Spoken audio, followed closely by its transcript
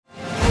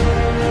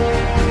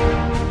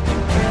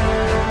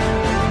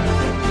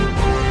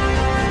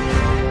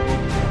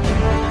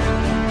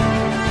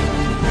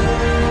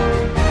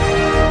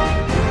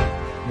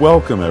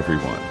Welcome,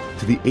 everyone,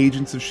 to the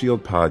Agents of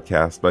S.H.I.E.L.D.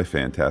 podcast by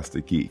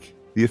Fantastic Geek,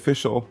 the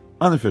official,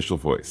 unofficial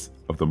voice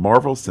of the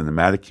Marvel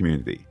cinematic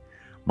community.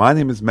 My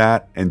name is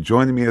Matt, and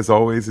joining me as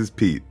always is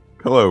Pete.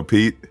 Hello,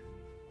 Pete.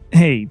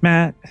 Hey,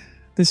 Matt,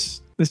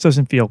 this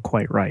doesn't feel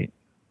quite right.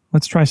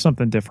 Let's try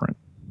something different.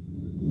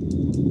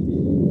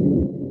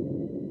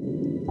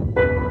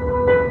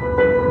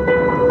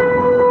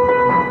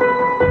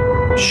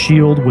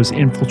 S.H.I.E.L.D. was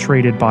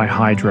infiltrated by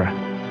Hydra.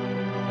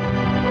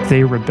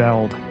 They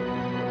rebelled.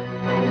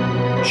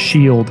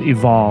 S.H.I.E.L.D.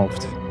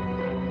 evolved.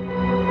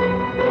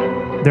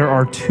 There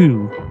are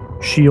two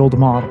S.H.I.E.L.D.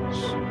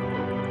 models.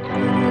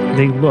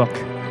 They look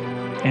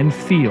and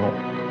feel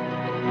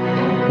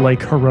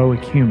like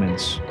heroic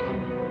humans.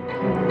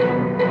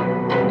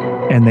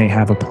 And they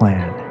have a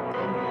plan.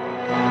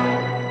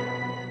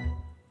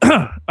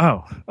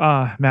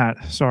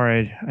 Matt,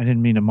 sorry, I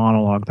didn't mean to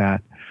monologue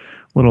that.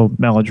 A little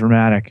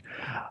melodramatic.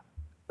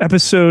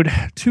 Episode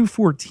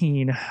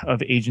 214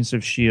 of Agents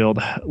of S.H.I.E.L.D.,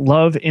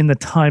 Love in the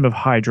Time of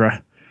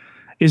Hydra,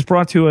 is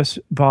brought to us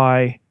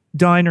by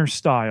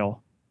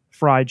diner-style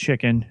fried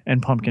chicken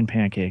and pumpkin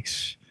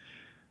pancakes.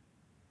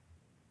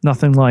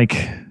 Nothing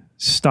like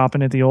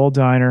stopping at the old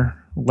diner,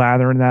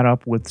 lathering that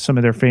up with some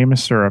of their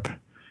famous syrup,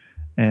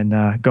 and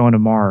going to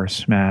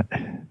Mars, Matt.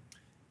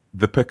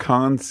 The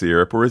pecan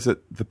syrup, or is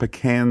it the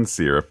pecan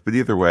syrup? But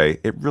either way,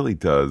 it really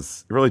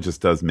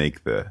just does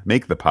make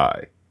the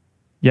pie.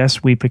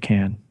 Yes, we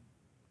pecan.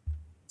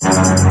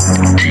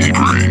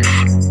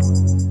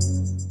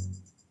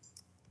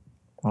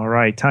 All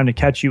right, time to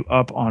catch you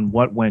up on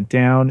what went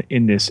down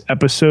in this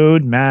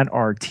episode. Matt,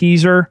 our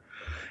teaser.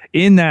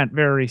 In that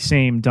very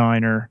same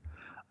diner,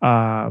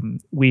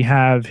 we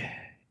have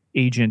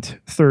Agent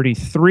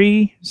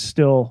 33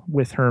 still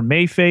with her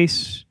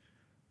Mayface.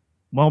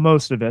 Well,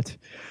 most of it.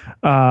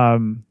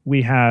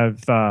 We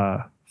have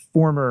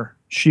former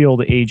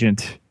S.H.I.E.L.D.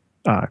 agent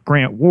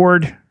Grant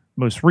Ward,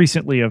 most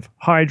recently of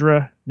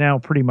Hydra, now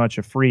pretty much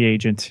a free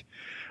agent.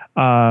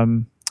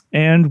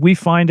 And we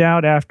find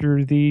out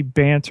after the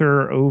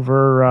banter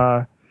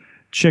over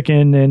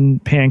chicken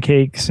and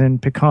pancakes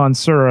and pecan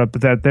syrup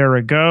that they're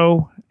a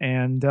go.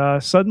 And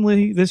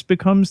suddenly this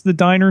becomes the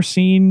diner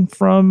scene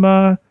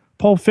from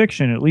Pulp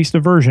Fiction, at least a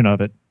version of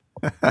it.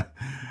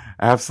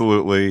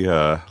 Absolutely.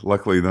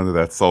 Luckily, none of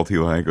that salty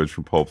language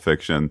from Pulp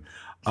Fiction.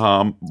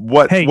 Hand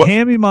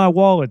me my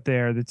wallet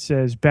there that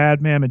says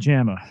 "Bad Mamma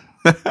Jamma."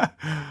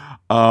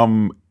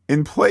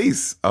 In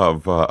place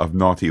of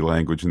naughty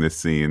language in this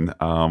scene,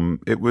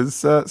 it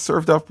was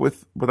served up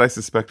with what I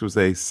suspect was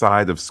a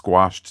side of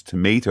squashed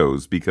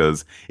tomatoes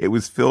because it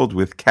was filled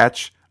with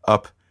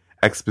catch-up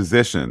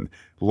exposition.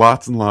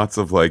 Lots and lots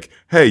of like,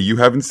 hey, you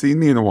haven't seen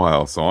me in a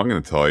while, so I'm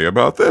going to tell you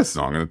about this,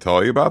 and I'm going to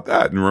tell you about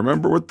that, and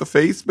remember with the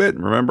face bit,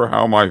 and remember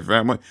how my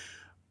family...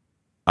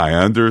 I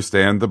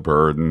understand the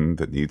burden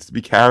that needs to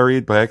be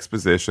carried by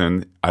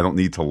exposition. I don't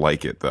need to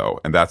like it, though,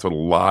 and that's what a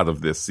lot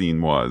of this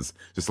scene was.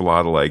 Just a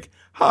lot of like,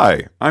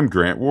 hi, I'm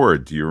Grant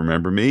Ward. Do you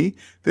remember me?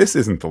 This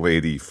isn't the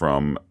lady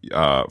from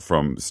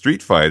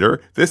Street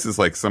Fighter. This is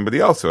like somebody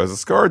else who has a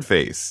scarred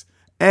face.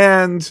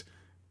 And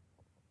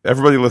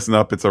everybody listen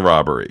up, it's a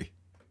robbery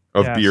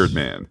of Yes. Beard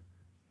Man.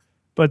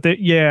 But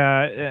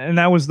and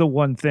that was the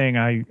one thing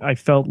I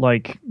felt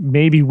like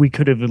maybe we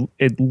could have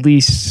at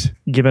least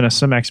given us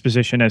some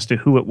exposition as to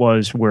who it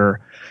was we're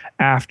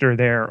after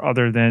there,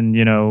 other than,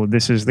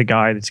 this is the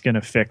guy that's going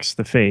to fix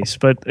the face.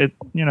 But,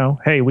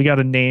 hey, we got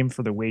a name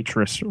for the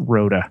waitress,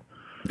 Rhoda.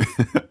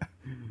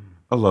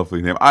 A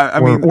lovely name. I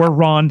mean, or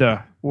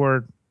Rhonda,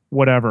 or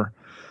whatever.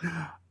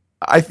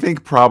 I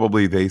think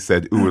probably they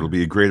said, ooh, it'll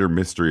be a greater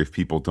mystery if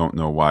people don't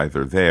know why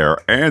they're there.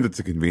 And it's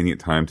a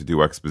convenient time to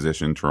do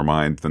exposition to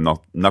remind the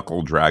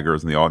knuckle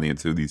draggers in the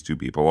audience who these two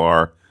people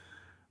are.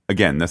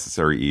 Again,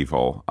 necessary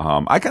evil.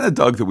 I kind of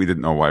dug that we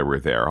didn't know why we're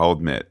there, I'll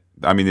admit.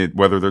 I mean,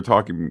 whether they're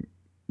talking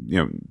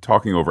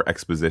over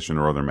exposition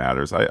or other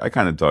matters, I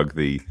kind of dug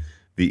the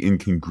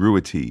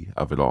incongruity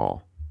of it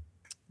all.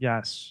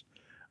 Yes.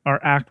 Our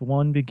Act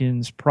 1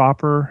 begins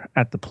proper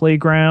at the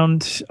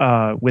playground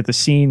with a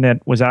scene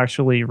that was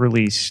actually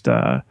released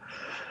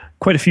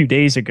quite a few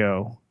days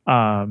ago.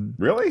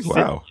 Really?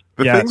 Wow.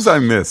 The yes. things I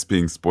miss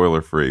being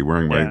spoiler-free,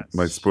 wearing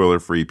my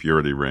spoiler-free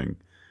purity ring.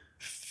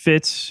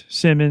 Fitz,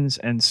 Simmons,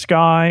 and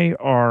Skye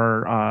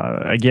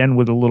are, again,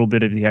 with a little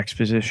bit of the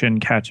exposition,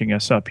 catching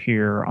us up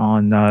here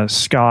on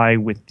Skye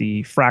with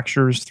the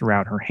fractures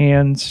throughout her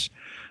hands,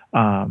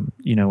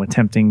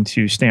 attempting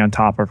to stay on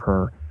top of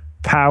her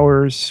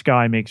powers.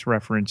 Skye makes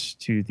reference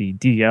to the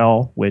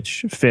DL,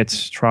 which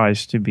Fitz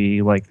tries to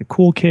be like the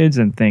cool kids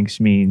and thinks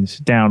means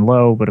down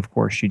low, but of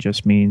course she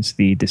just means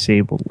the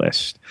disabled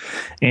list.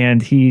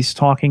 And he's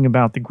talking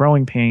about the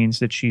growing pains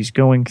that she's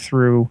going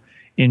through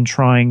in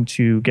trying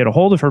to get a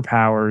hold of her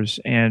powers,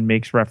 and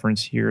makes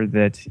reference here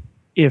that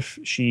if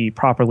she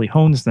properly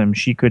hones them,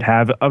 she could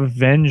have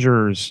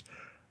Avengers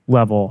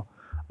level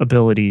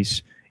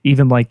abilities,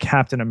 even like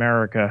Captain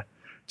America.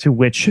 To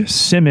which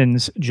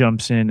Simmons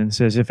jumps in and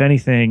says, if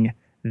anything,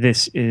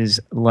 this is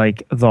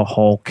like the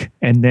Hulk,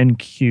 and then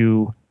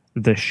cue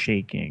the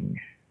shaking.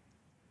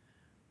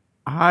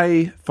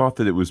 I thought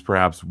that it was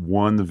perhaps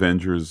one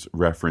Avengers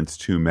reference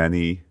too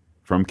many,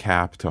 from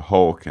Cap to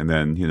Hulk, and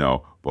then,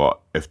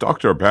 well, if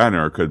Dr.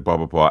 Banner could blah,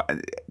 blah, blah.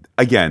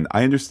 Again,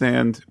 I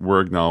understand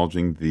we're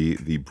acknowledging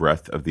the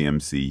breadth of the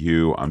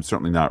MCU. I'm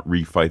certainly not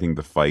refighting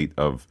the fight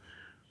of,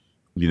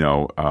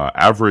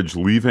 average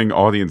leaving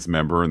audience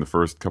member in the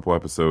first couple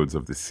episodes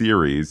of the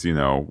series.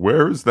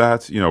 Where is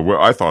that? Where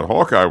I thought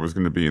Hawkeye was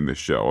going to be in this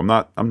show.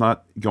 I'm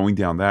not going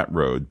down that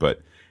road,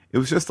 but it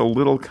was just a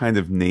little kind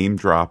of name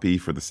droppy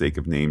for the sake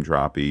of name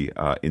droppy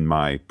in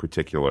my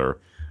particular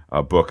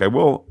book. I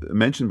will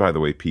mention, by the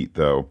way, Pete,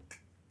 though,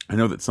 I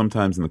know that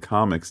sometimes in the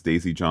comics,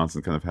 Daisy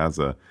Johnson kind of has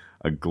a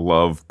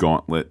glove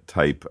gauntlet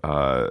type,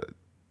 doodad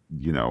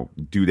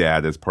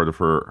as part of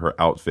her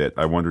outfit.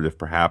 I wondered if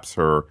perhaps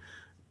her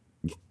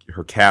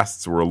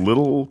casts were a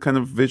little kind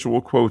of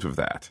visual quote of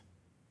that.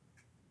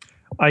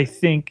 I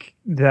think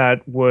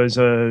that was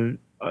a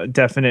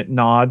definite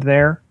nod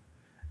there.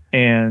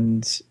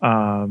 And,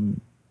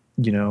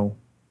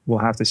 we'll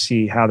have to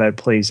see how that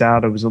plays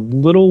out. I was a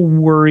little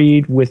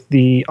worried with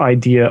the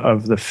idea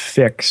of the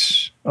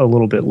fix a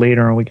little bit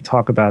later, and we can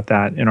talk about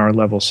that in our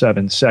level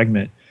 7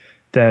 segment,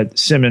 that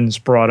Simmons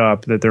brought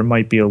up that there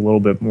might be a little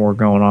bit more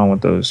going on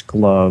with those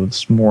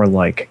gloves, more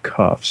like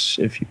cuffs,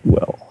 if you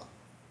will.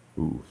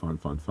 Ooh,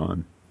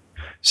 fun.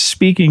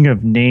 Speaking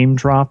of name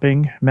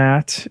dropping,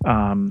 Matt,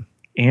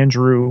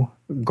 Andrew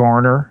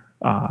Garner,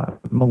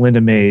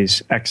 Melinda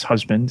May's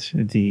ex-husband,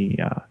 the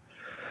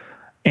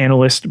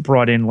analyst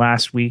brought in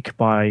last week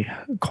by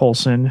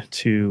Coulson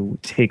to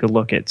take a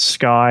look at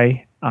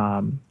Skye.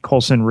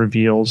 Coulson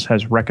reveals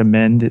has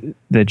recommended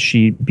that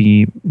she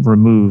be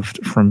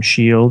removed from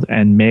S.H.I.E.L.D.,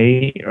 and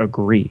May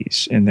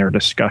agrees in their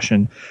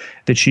discussion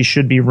that she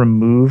should be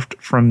removed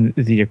from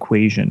the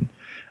equation.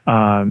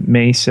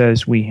 May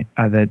says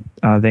that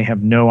they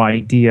have no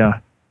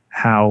idea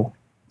how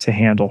to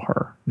handle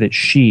her, that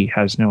she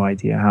has no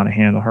idea how to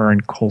handle her,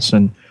 and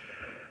Coulson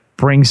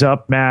brings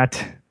up,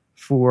 Matt,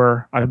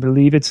 for, I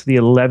believe it's the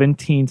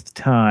 11th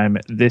time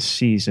this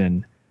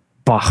season,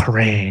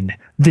 Bahrain.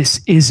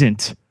 This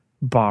isn't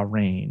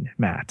Bahrain,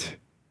 Matt.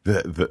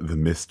 The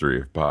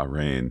mystery of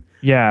Bahrain.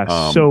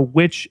 Yeah. So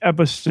which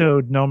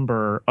episode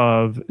number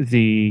of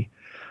the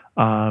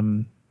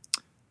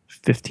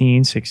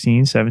 15,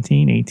 16,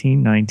 17,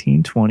 18,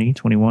 19, 20,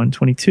 21,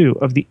 22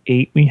 of the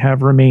 8 we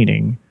have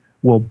remaining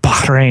will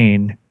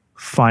Bahrain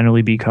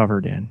finally be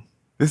covered in?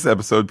 This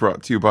episode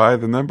brought to you by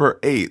the number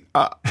 8.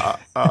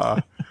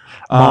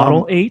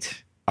 Model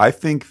 8? I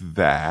think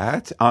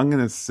that I'm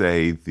going to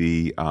say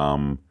the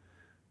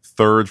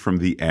third from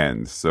the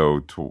end.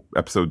 So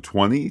episode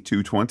 20,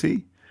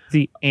 220.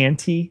 The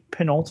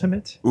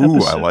anti-penultimate Ooh,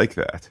 episode. I like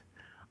that.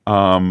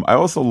 I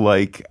also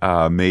like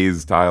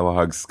May's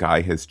dialogue.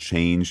 Skye has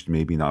changed,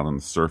 maybe not on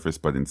the surface,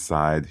 but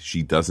inside.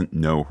 She doesn't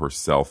know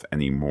herself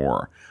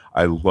anymore.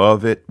 I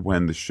love it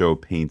when the show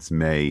paints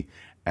May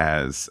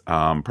as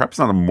perhaps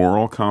not a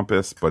moral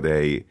compass, but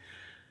an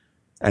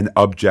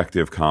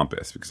objective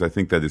compass, because I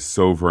think that is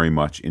so very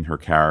much in her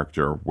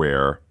character,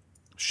 where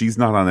she's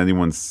not on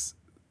anyone's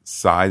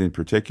side in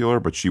particular,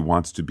 but she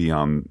wants to be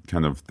on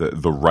kind of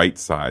the right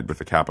side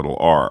with a capital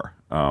R.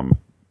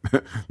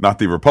 Not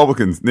the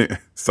Republicans'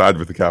 side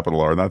with the capital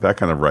R, not that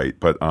kind of right,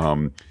 but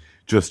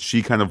just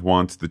she kind of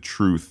wants the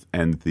truth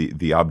and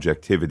the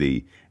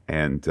objectivity.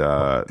 And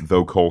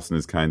though Coulson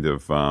is kind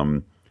of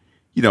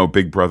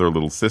big brother,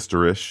 little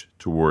sister-ish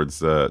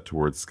towards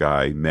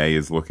Skye, May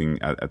is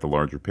looking at the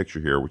larger picture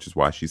here, which is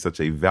why she's such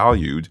a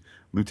valued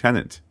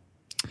lieutenant.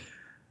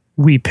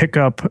 We pick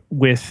up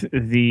with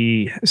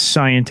the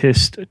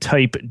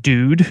scientist-type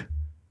dude,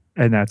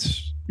 and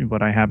that's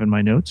what I have in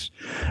my notes,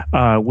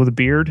 with a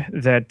beard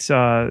that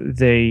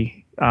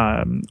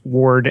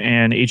Ward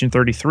and Agent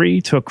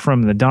 33 took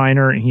from the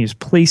diner, and he is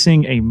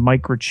placing a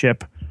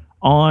microchip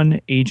on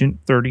Agent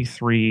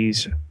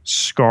 33's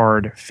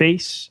scarred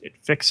face. It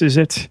fixes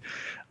it.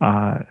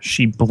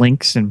 She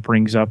blinks and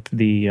brings up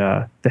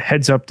the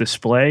heads-up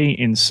display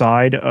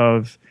inside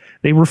of.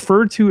 They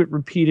refer to it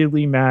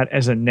repeatedly, Matt,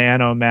 as a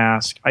nano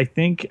mask. I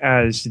think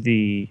as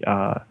the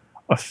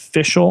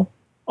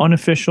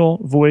unofficial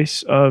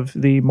voice of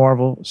the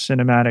Marvel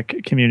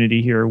cinematic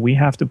community here, we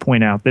have to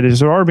point out that it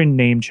has already been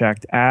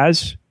name-checked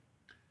as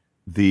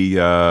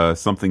the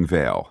something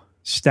veil.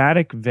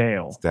 Static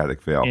veil.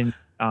 Static veil. In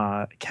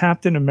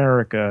Captain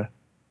America,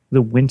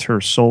 the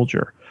Winter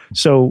Soldier.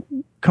 So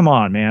come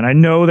on, man. I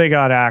know they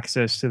got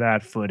access to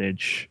that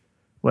footage.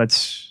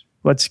 Let's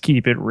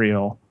keep it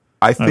real.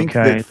 I think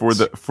that for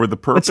the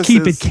purposes, let's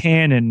keep it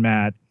canon,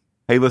 Matt.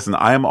 Hey, listen,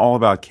 I am all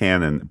about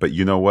canon, but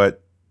you know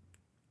what?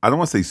 I don't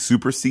want to say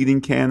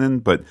superseding canon,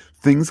 but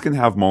things can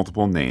have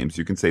multiple names.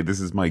 You can say this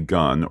is my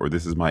gun or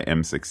this is my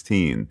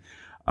M16.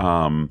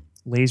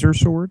 Laser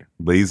sword?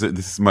 This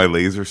is my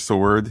laser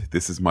sword.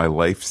 This is my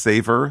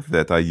lifesaver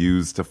that I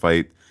use to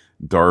fight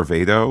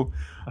Darvado.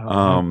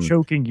 I'm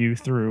choking you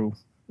through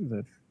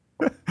the.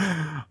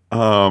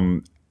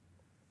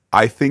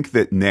 I think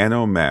that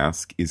Nano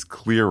Mask is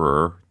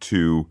clearer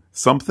to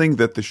something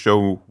that the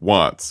show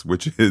wants,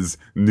 which is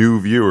new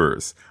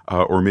viewers,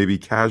 or maybe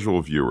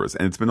casual viewers.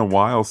 And it's been a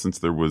while since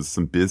there was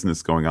some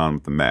business going on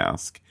with the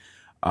mask.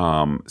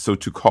 So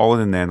to call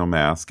it a Nano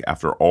Mask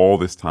after all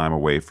this time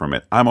away from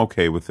it, I'm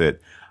okay with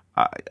it.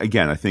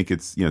 Again, I think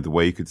it's, the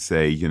way you could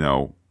say,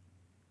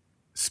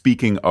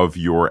 speaking of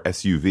your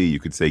SUV, you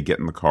could say get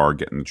in the car,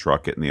 get in the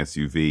truck, get in the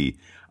SUV.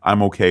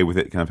 I'm okay with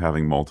it kind of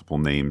having multiple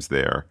names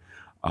there.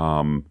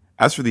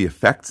 As for the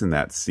effects in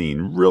that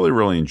scene, really,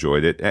 really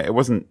enjoyed it. It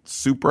wasn't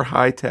super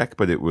high tech,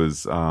 but it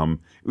was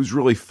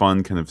really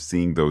fun kind of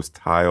seeing those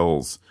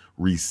tiles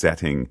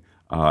resetting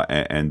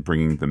and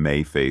bringing the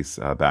May face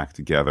back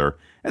together.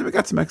 And we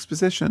got some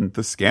exposition.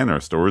 The scanner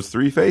stores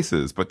 3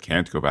 faces, but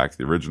can't go back to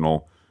the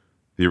original,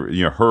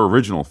 her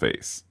original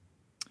face.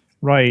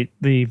 Right,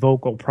 the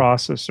vocal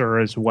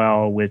processor as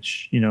well,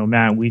 which,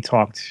 Matt, we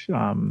talked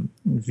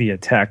via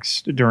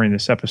text during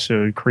this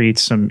episode,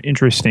 creates some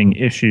interesting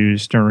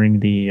issues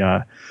during the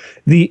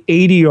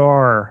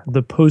ADR,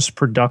 the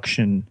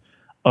post-production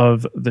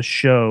of the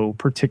show.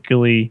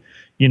 Particularly,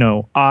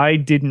 I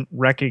didn't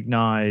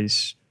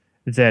recognize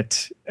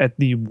that at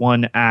the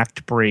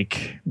 1-act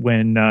break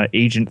when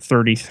Agent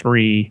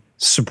 33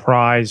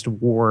 surprised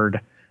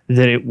Ward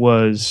that it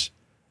was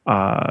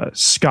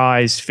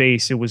Sky's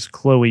face, it was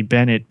Chloe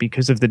Bennett,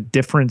 because of the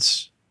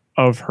difference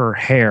of her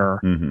hair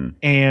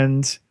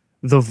and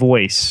the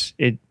voice.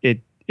 It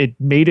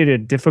made it a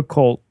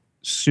difficult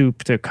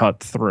soup to cut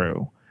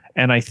through,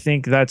 and I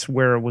think that's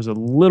where it was a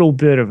little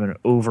bit of an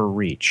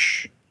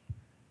overreach.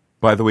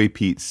 By the way,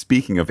 Pete,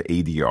 speaking of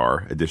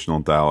ADR, additional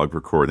dialogue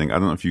recording, I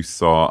don't know if you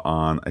saw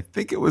on, I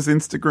think it was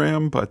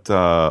Instagram, but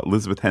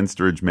Elizabeth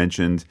Henstridge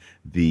mentioned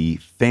the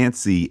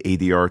fancy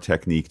ADR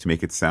technique to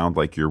make it sound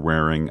like you're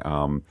wearing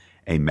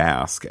a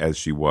mask, as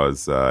she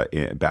was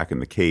back in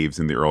the caves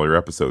in the earlier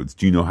episodes.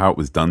 Do you know how it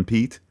was done,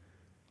 Pete?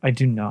 I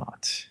do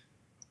not.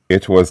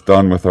 It was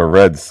done with a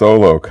red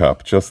Solo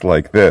cup, just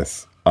like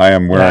this. I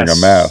am wearing a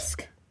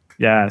mask.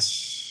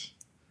 Yes.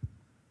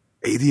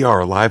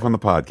 ADR live on the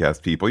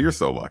podcast, people. You're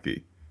so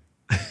lucky.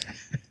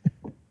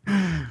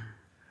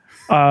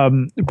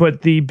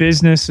 But the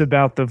business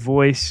about the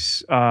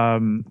voice,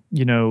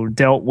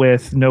 dealt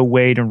with. No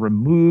way to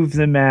remove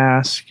the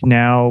mask.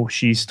 Now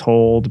she's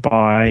told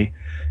by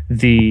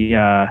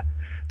the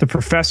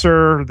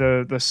professor,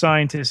 the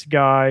scientist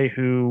guy,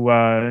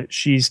 who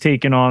she's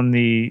taken on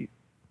the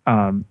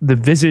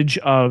visage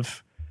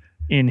of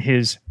in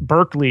his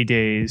Berkeley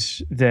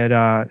days,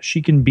 that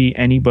she can be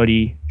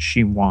anybody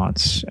she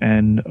wants.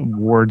 And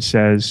Ward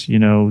says,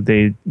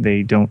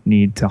 they don't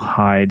need to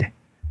hide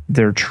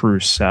their true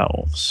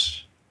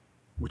selves.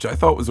 Which I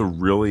thought was a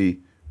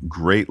really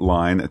great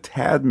line, a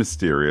tad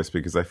mysterious,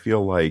 because I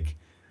feel like,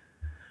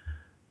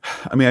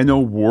 I know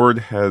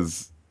Ward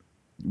was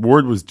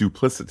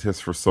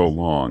duplicitous for so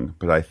long,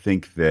 but I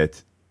think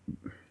that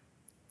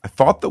I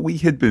thought that we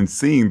had been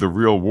seeing the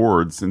real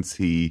Ward since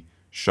he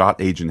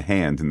shot Agent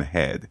Hand in the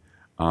head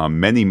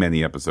many,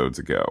 many episodes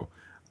ago.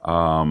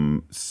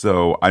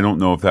 So I don't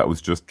know if that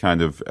was just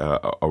kind of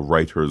a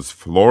writer's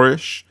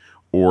flourish,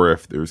 or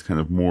if there's kind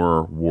of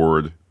more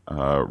Ward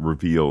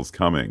reveals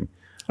coming.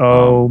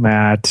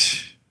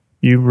 Matt,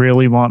 you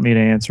really want me to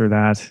answer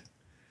that?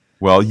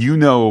 Well,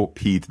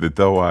 Pete, that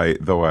though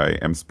I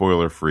am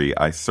spoiler free,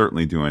 I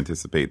certainly do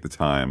anticipate the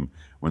time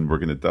when we're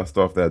going to dust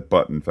off that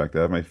button. In fact,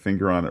 I have my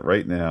finger on it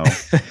right now.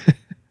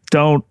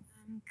 Don't.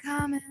 I'm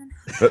coming.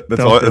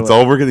 That's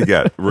all we're going to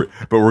get. But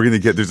we're going to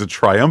get, there's a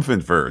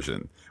triumphant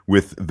version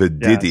with the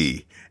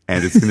Diddy,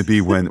 and it's going to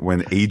be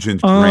when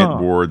Agent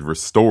Grant Ward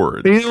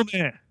restored. Feel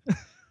it.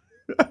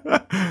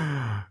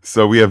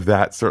 So we have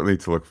that certainly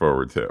to look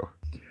forward to.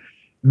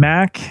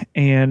 Mac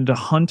and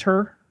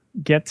Hunter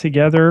get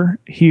together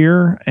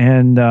here,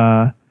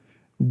 and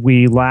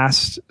we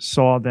last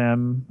saw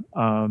them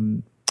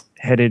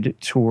headed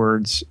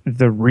towards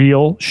the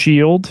real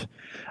Shield.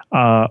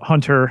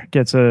 Hunter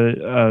gets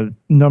a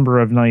number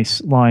of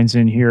nice lines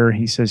in here.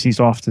 He says he's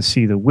off to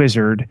see the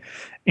wizard,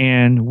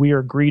 and we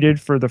are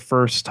greeted for the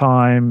first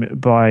time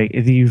by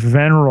the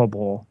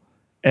venerable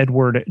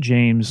Edward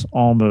James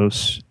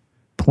Olmos,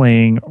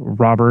 playing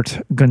Robert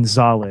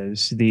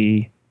Gonzalez,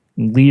 the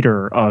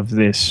leader of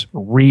this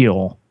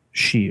real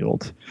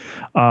Shield,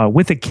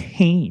 with a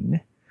cane.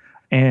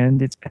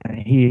 And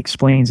he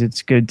explains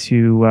it's good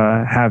to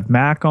have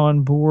Mac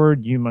on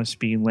board. You must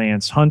be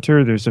Lance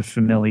Hunter. There's a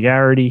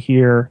familiarity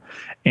here.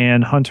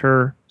 And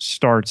Hunter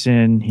starts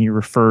in. He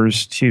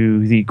refers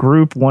to the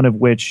group, one of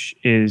which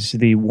is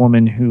the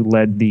woman who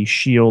led the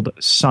SHIELD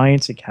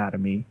Science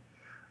Academy.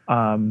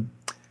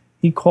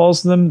 He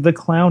calls them the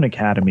Clown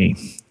Academy.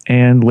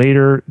 And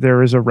later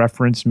there is a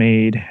reference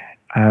made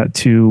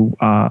to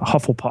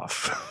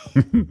Hufflepuff.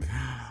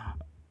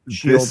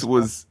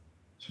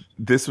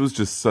 This was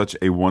just such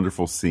a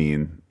wonderful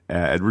scene.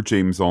 Edward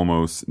James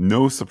Olmos,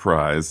 no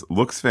surprise,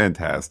 looks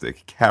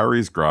fantastic,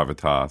 carries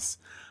gravitas.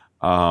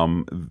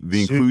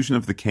 The inclusion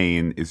of the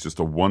cane is just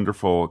a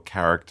wonderful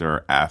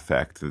character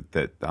affect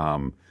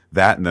that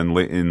that, and then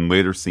in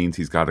later scenes,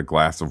 he's got a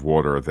glass of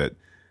water that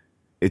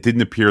it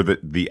didn't appear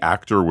that the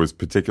actor was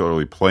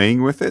particularly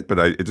playing with it, but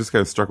it just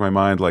kind of struck my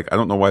mind. Like, I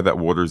don't know why that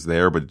water's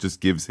there, but it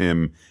just gives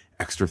him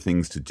extra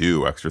things to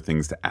do, extra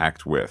things to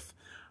act with.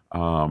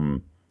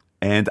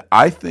 And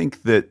I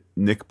think that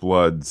Nick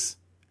Blood's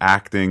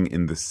acting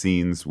in the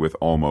scenes with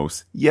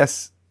Olmos,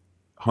 yes,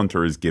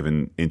 Hunter is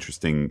given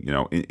interesting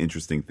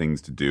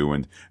things to do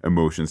and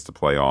emotions to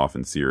play off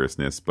and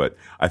seriousness. But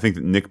I think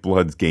that Nick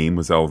Blood's game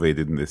was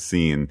elevated in this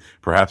scene,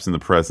 perhaps in the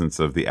presence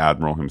of the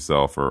Admiral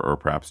himself, or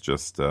perhaps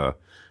just through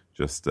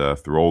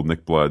old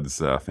Nick Blood's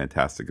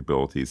fantastic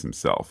abilities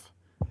himself.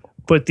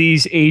 But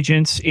these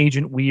agents,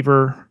 Agent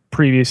Weaver,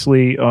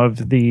 previously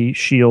of the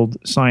SHIELD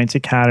Science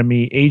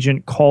Academy,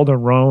 Agent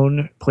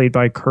Calderon, played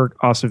by Kirk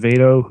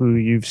Acevedo, who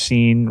you've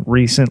seen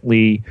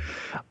recently,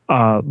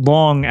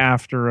 long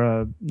after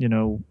a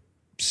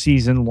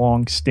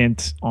season-long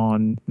stint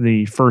on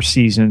the first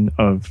season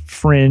of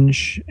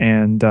Fringe,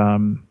 and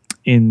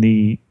in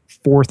the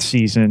fourth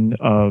season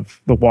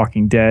of The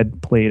Walking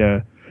Dead, played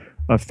a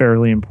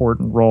fairly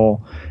important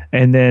role.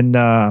 And then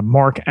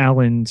Mark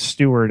Allen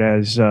Stewart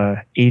as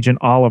Agent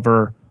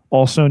Oliver,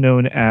 also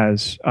known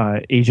as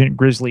Agent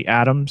Grizzly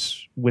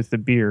Adams with the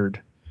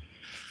beard.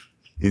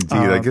 Indeed,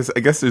 I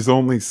guess there's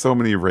only so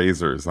many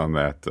razors on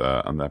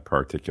that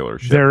particular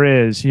ship. There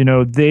is,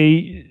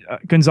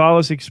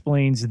 Gonzalez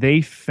explains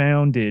they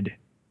founded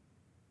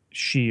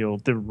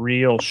SHIELD, the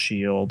real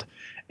SHIELD,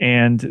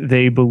 and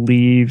they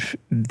believe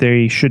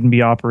they shouldn't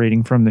be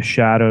operating from the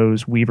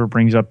shadows. Weaver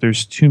brings up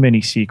there's too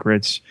many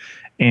secrets,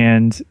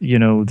 and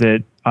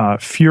that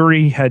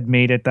Fury had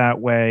made it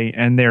that way,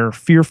 and they're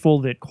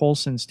fearful that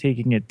Coulson's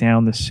taking it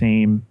down the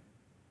same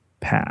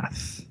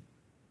path.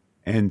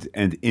 And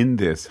in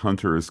this,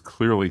 Hunter is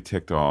clearly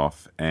ticked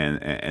off,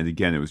 and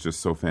again, it was just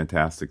so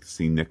fantastic to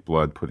see Nick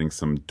Blood putting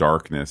some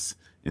darkness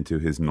into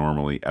his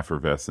normally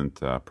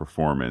effervescent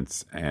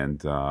performance,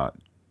 and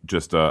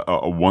just a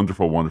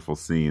wonderful, wonderful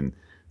scene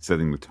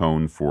setting the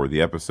tone for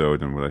the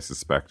episode and what I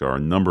suspect are a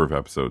number of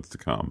episodes to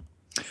come.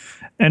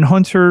 And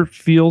Hunter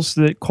feels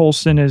that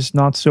Coulson is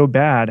not so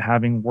bad,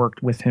 having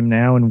worked with him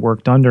now and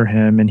worked under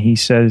him, and he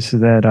says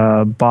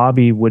that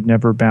Bobby would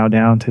never bow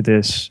down to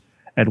this,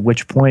 at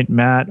which point,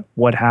 Matt,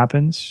 what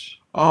happens?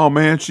 Oh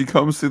man, she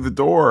comes through the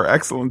door.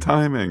 Excellent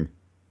timing.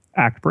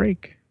 Act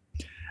break.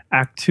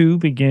 Act 2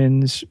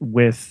 begins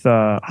with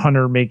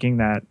Hunter making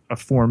that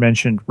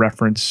aforementioned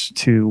reference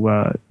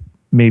to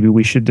maybe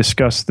we should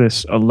discuss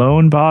this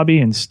alone, Bobby,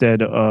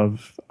 instead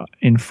of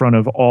in front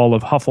of all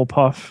of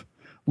Hufflepuff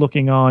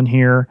looking on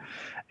here.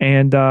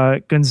 And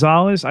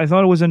Gonzalez, I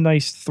thought it was a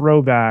nice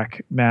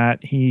throwback,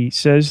 Matt. He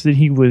says that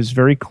he was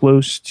very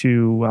close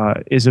to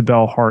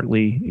Isabel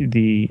Hartley,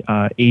 the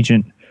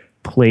agent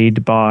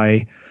played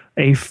by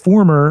a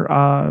former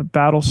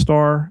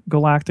Battlestar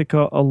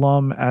Galactica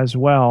alum as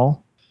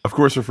well. Of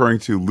course, referring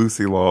to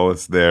Lucy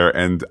Lawless there,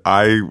 and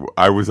I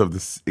was of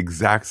this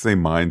exact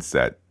same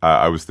mindset.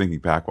 I was thinking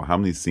back, well, how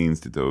many scenes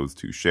did those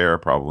two share?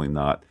 Probably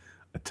not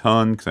a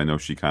ton, because I know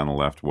she kind of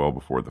left well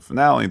before the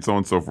finale and so on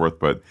and so forth,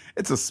 but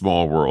it's a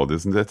small world,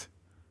 isn't it?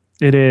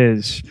 It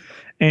is.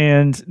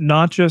 And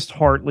not just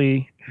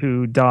Hartley,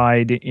 who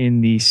died in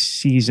the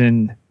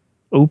season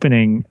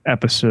opening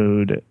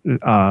episode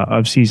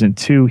of season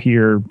 2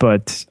 here,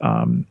 but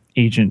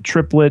Agent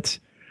Triplet,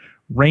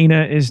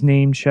 Raina is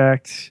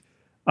name-checked.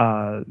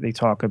 They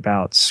talk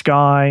about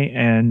Skye,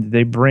 and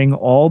they bring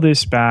all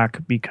this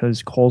back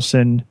because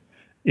Coulson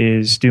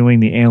is doing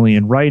the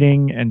alien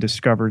writing and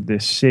discovered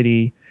this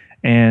city.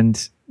 And,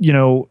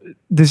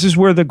 this is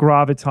where the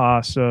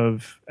gravitas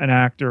of an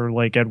actor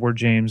like Edward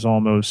James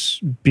Olmos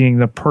being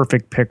the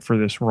perfect pick for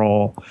this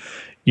role.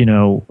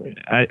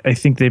 I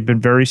think they've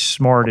been very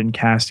smart in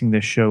casting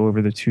this show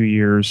over the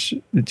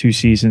 2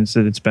 seasons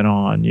that it's been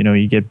on.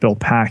 You get Bill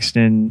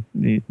Paxton,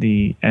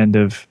 the end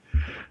of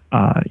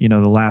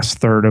the last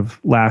third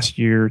of last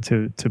year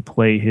to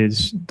play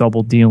his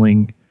double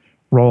dealing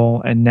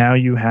role. And now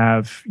you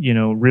have,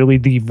 really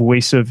the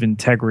voice of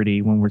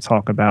integrity when we're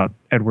talking about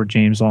Edward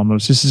James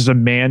Olmos. This is a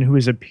man who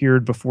has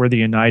appeared before the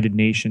United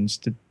Nations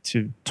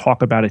to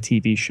talk about a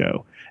TV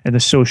show and the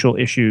social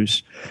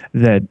issues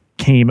that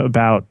came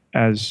about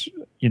as,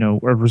 a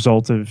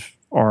result of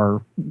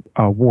our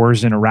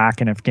wars in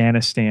Iraq and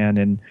Afghanistan,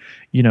 and,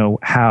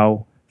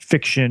 how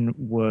fiction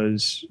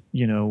was,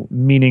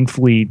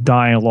 meaningfully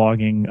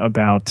dialoguing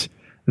about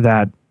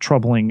that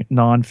troubling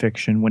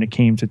nonfiction when it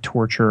came to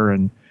torture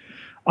and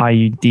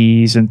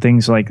IEDs and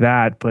things like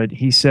that. But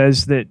he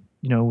says that,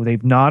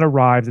 they've not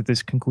arrived at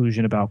this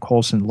conclusion about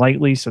Coulson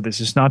lightly. So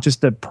this is not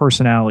just a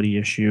personality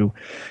issue.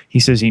 He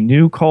says he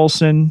knew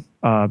Coulson,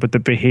 but the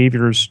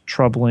behavior is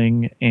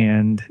troubling,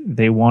 and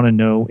they want to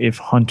know if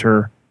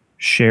Hunter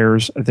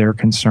shares their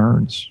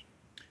concerns.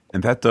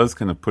 And that does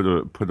kind of put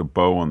a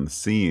bow on the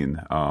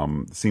scene.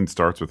 The scene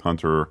starts with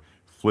Hunter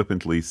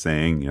flippantly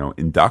saying,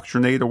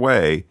 indoctrinate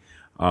away.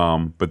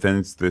 But then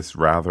it's this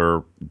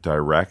rather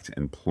direct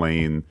and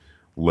plain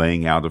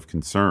laying out of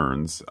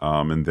concerns.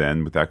 And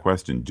then with that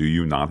question, do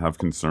you not have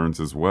concerns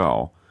as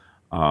well?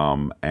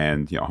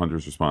 And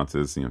Hunter's response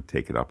is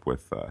take it up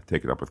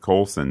with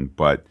Coulson.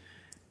 But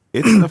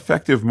it's an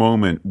effective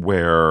moment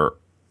where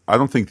I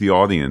don't think the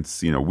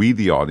audience, we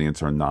the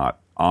audience are not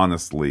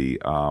honestly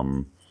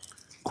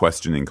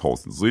questioning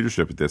Coulson's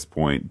leadership at this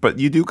point. But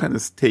you do kind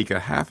of take a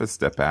half a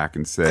step back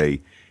and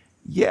say,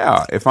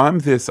 yeah, if I'm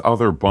this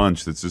other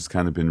bunch that's just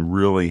kind of been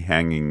really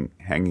hanging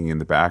in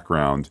the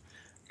background,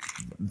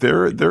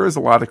 there is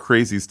a lot of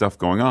crazy stuff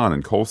going on,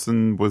 and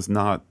Coulson was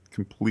not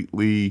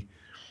completely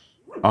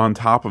on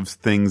top of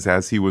things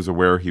as he was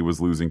aware he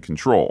was losing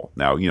control.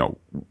 Now,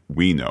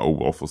 we know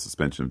willful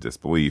suspension of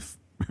disbelief,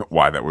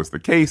 why that was the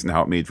case and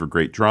how it made for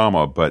great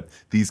drama, but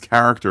these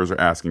characters are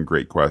asking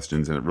great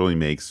questions, and it really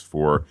makes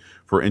for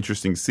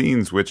interesting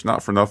scenes, which,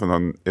 not for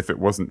nothing, if it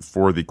wasn't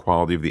for the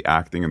quality of the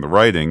acting and the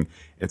writing,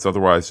 it's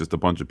otherwise just a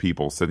bunch of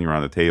people sitting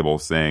around a table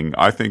saying,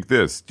 I think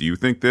this, do you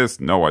think this?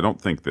 No, I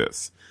don't think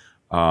this.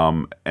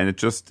 And it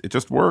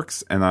just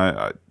works. And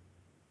I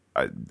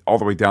all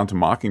the way down to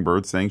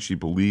Mockingbird saying she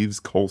believes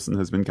Coulson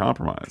has been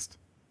compromised.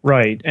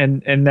 Right.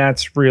 And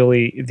that's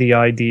really the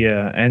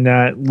idea. And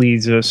that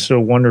leads us so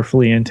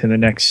wonderfully into the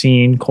next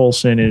scene.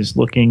 Coulson is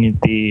looking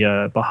at the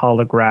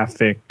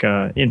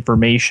holographic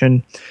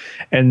information,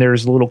 and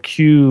there's a little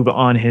cube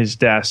on his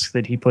desk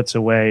that he puts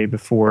away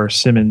before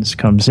Simmons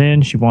comes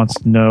in. He wants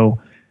to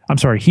know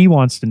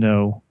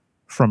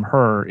from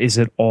her, is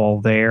it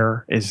all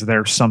there? Is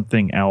there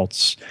something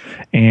else?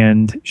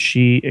 And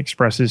she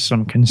expresses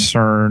some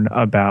concern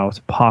about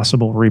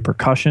possible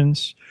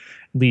repercussions,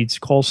 leads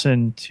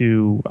Coulson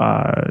to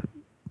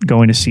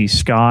going to see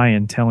Skye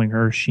and telling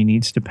her she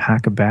needs to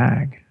pack a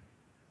bag.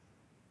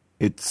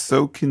 It's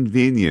so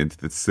convenient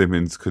that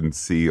Simmons couldn't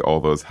see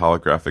all those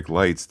holographic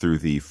lights through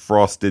the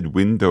frosted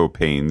window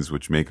panes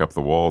which make up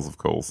the walls of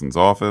Coulson's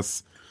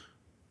office.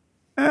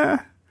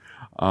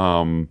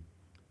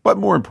 But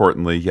more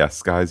importantly, yes,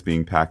 Skye's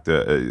being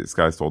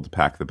Skye's told to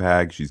pack the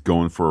bag. She's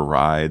going for a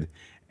ride,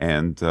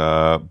 and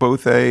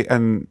both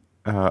an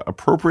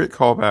appropriate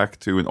callback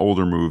to an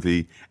older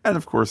movie, and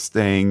of course,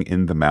 staying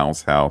in the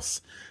mouse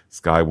house.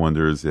 Skye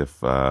wonders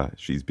if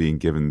she's being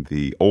given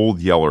the old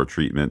Yeller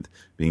treatment,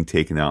 being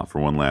taken out for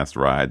one last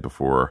ride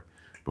before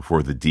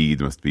the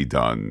deed must be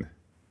done.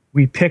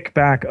 We pick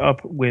back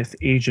up with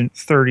Agent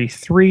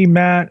 33,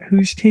 Matt,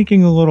 who's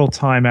taking a little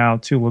time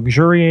out to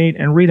luxuriate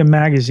and read a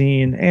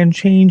magazine and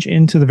change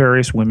into the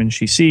various women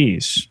she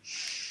sees.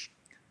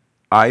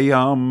 I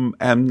am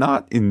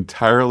not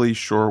entirely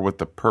sure what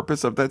the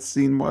purpose of that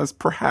scene was.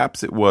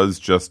 Perhaps it was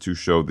just to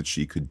show that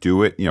she could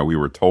do it. We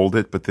were told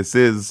it, but this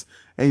is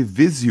a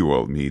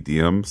visual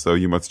medium, so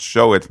you must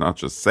show it, not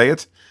just say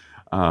it.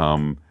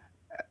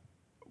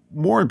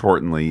 More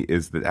importantly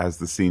is that as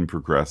the scene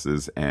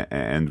progresses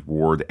and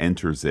Ward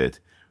enters it,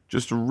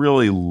 just a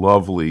really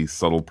lovely,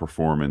 subtle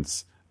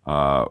performance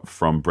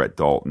from Brett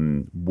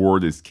Dalton.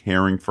 Ward is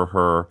caring for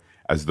her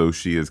as though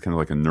she is kind of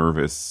like a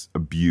nervous,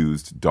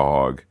 abused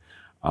dog.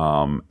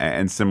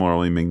 And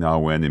similarly, Ming-Na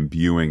Wen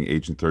imbuing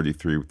Agent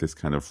 33 with this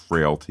kind of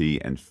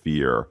frailty and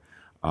fear.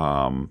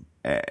 I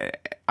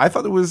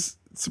thought it was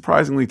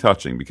surprisingly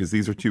touching because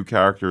these are two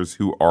characters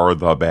who are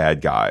the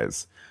bad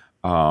guys.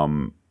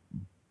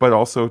 But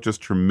also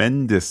just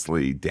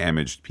tremendously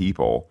damaged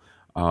people.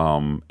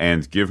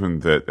 And given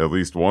that at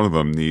least one of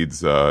them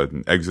needs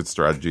an exit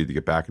strategy to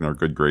get back in our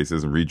good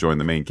graces and rejoin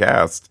the main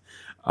cast,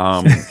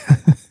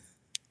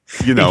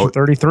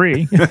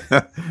 33.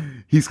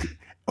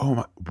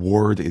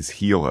 Ward is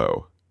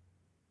Hilo.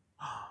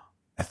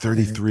 At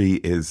 33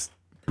 is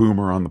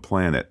Boomer on the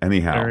planet.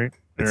 Anyhow,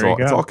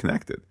 it's all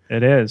connected.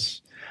 It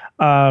is.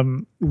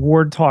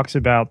 Ward talks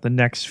about the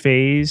next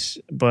phase,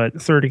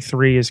 but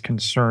 33 is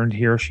concerned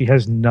here. She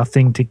has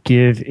nothing to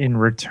give in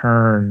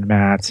return,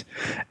 Matt.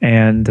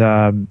 And,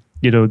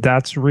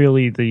 that's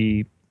really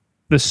the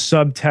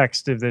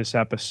subtext of this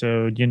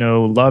episode,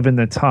 love in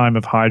the time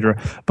of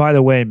Hydra. By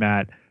the way,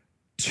 Matt,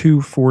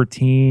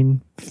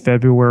 2/14,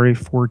 February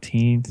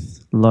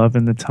 14th, love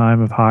in the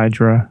time of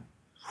Hydra.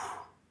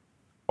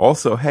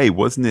 Also, hey,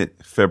 wasn't it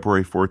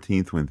February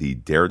 14th when the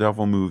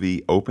Daredevil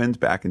movie opened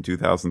back in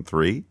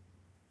 2003?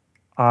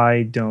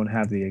 I don't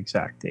have the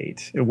exact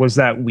date. It was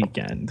that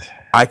weekend.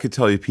 I could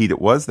tell you, Pete,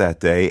 it was that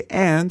day.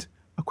 And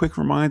a quick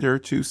reminder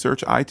to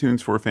search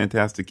iTunes for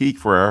Fantastic Geek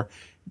for our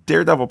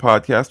Daredevil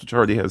podcast, which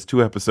already has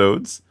 2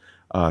 episodes.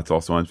 It's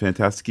also on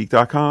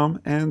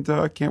FantasticGeek.com, and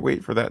can't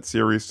wait for that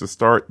series to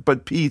start.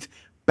 But Pete,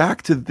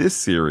 back to this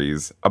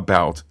series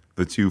about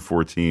the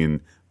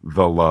 2/14,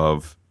 the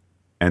love,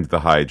 and the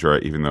Hydra,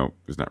 even though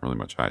there's not really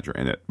much Hydra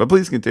in it. But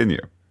please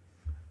continue.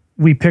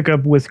 We pick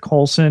up with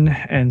Coulson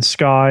and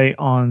Skye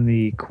on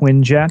the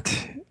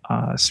Quinjet,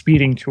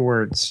 speeding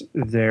towards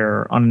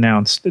their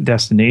unannounced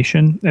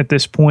destination at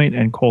this point,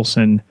 and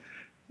Coulson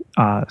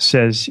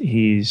says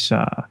he's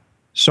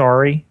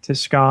sorry to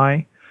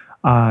Skye.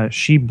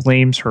 She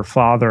blames her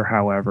father,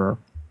 however,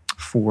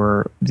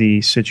 for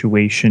the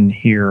situation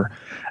here.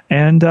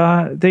 And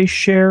they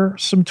share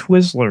some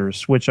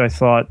Twizzlers, which I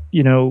thought,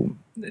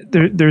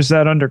 there's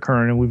that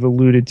undercurrent, and we've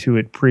alluded to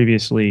it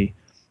previously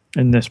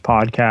in this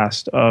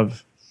podcast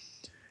of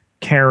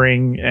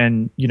caring,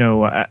 and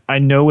I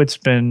know it's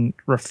been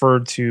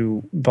referred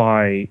to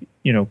by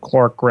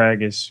Clark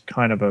Gregg as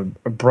kind of a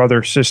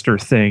brother sister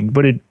thing,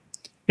 but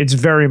it's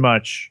very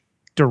much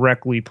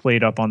directly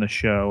played up on the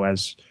show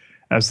as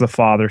the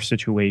father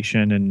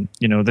situation, and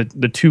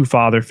the two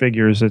father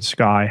figures that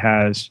Sky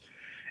has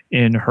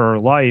in her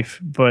life.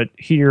 But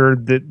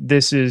here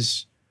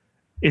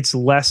it's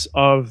less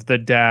of the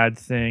dad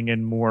thing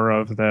and more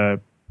of the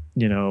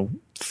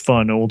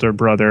fun older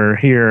brother.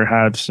 Here,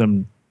 have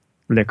some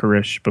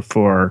licorice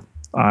before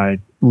I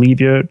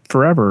leave you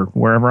forever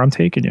wherever I'm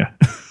taking you.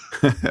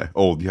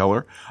 Old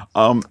Yeller.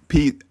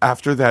 Pete,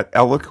 after that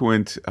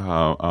eloquent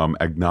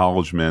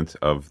acknowledgement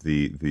of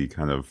the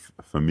kind of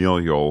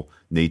familial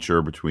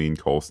nature between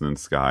Coulson and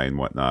Sky and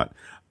whatnot,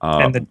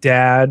 and the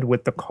dad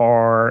with the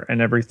car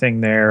and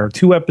everything there,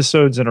 2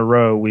 episodes in a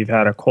row we've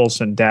had a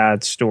Coulson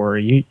dad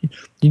story.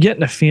 You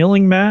getting a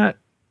feeling, Matt?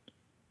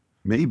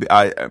 Maybe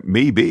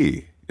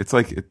it's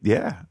like,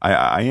 yeah,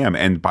 I am.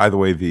 And by the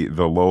way,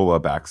 the Lola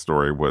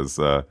backstory was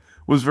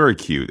very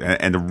cute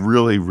and a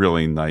really,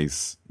 really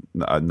nice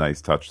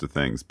touch to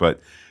things. But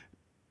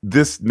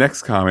this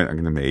next comment I'm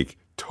going to make,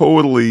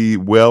 totally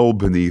well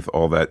beneath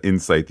all that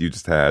insight you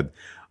just had,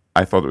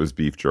 I thought it was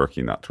beef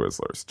jerky, not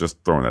Twizzlers.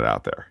 Just throwing it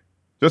out there,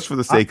 just for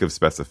the sake of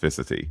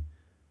specificity.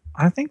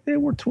 I think they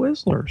were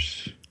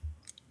Twizzlers.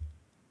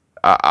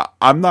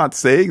 I'm not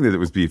saying that it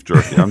was beef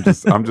jerky. I'm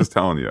just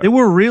telling you. They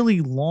were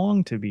really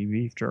long to be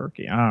beef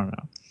jerky. I don't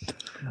know.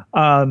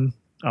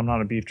 I'm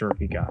not a beef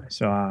jerky guy,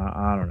 so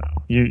I don't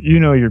know. You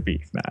know your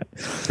beef, Matt.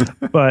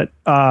 But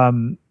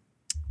the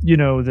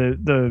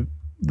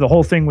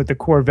whole thing with the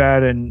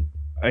Corvette, and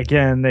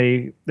again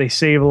they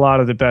save a lot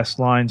of the best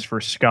lines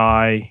for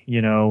Sky.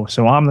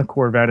 So I'm the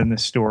Corvette in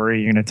this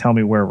story. You're going to tell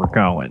me where we're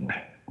going.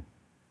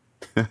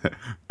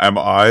 Am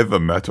I the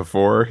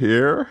metaphor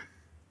here?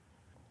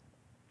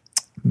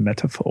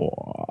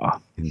 Metaphor.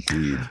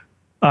 Indeed.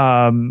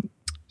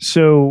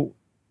 So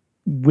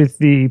with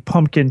the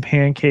pumpkin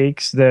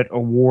pancakes that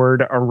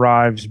Ward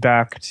arrives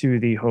back to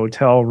the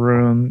hotel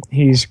room,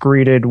 he's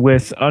greeted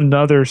with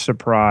another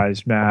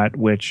surprise, Matt,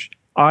 which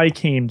I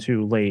came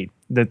to late,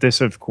 that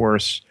this, of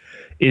course,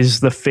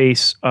 is the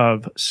face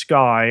of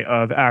Sky,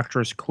 of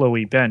actress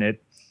Chloe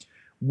Bennett,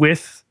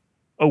 with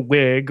a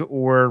wig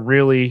or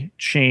really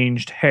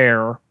changed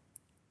hair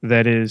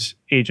that is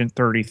Agent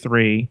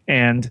 33,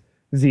 and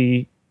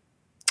the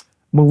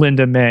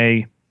Melinda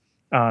May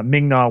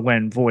Ming-Na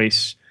Wen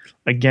voice.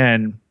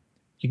 Again,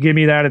 you give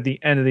me that at the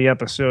end of the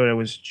episode, it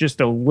was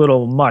just a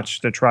little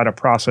much to try to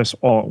process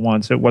all at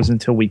once. It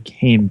wasn't until we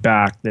came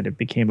back that it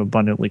became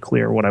abundantly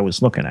clear what I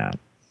was looking at.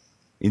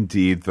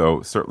 Indeed,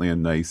 though, certainly a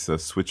nice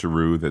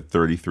switcheroo that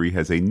 33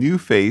 has a new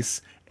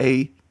face,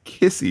 a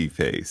kissy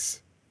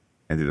face.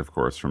 Ended, of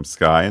course, from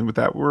Sky. And with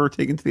that, we're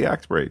taken to the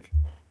act break.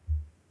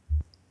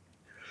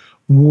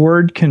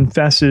 Ward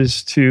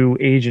confesses to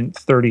Agent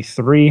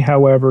 33.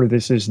 However,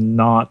 this is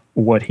not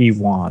what he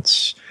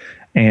wants.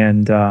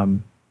 And,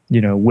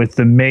 with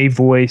the May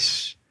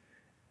voice,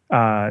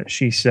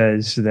 she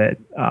says that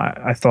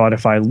I thought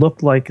if I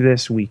looked like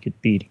this, we could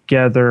be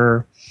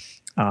together.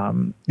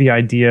 The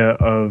idea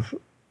of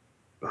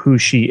who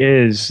she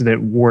is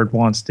that Ward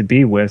wants to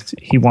be with,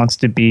 he wants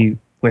to be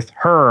with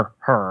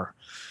her.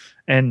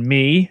 And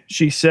me,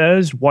 she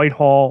says,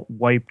 Whitehall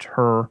wiped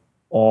her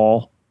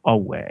all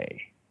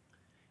away.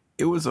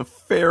 It was a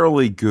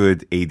fairly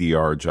good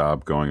ADR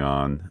job going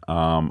on.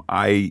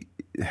 I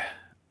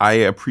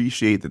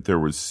appreciate that there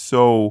was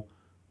so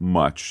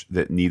much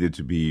that needed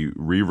to be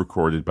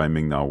re-recorded by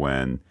Ming-Na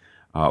Wen,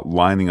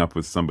 lining up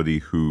with somebody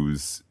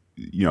whose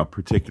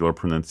particular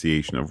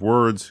pronunciation of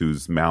words,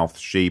 whose mouth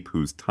shape,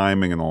 whose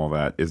timing, and all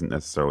that isn't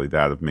necessarily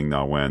that of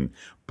Ming-Na Wen.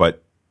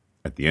 But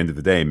at the end of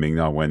the day,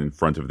 Ming-Na Wen in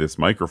front of this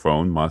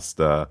microphone must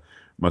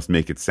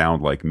make it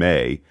sound like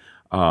May.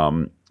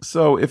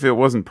 So if it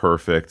wasn't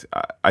perfect,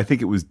 I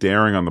think it was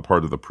daring on the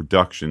part of the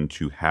production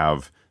to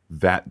have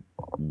that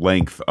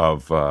length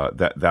of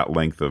that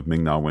length of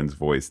Ming-Na Wen's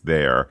voice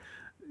there.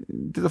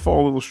 Did it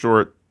fall a little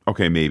short?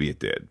 Okay, maybe it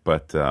did,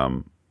 but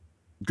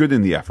good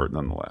in the effort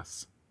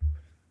nonetheless.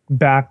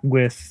 Back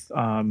with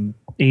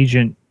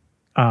Agent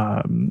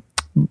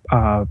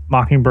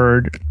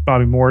Mockingbird,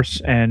 Bobby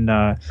Morse,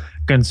 and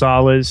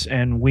Gonzalez,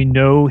 and we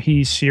know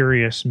he's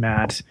serious,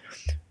 Matt,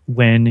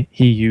 when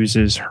he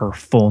uses her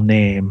full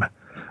name,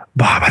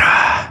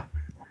 Barbara.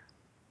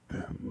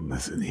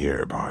 Listen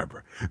here,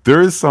 Barbara.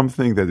 There is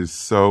something that is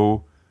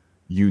so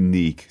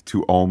unique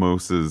to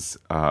Olmos's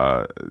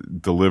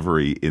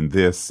delivery in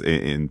this,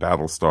 in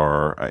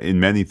Battlestar, in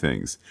many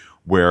things,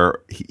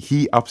 where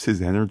he ups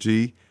his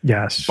energy,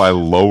 yes, by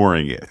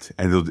lowering it.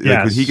 And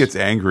like, when he gets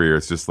angrier,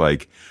 it's just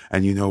like,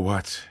 and you know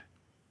what?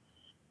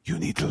 You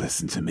need to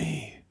listen to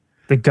me.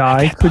 The guy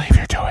I can't believe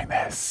you're doing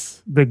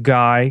this. The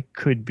guy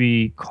could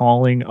be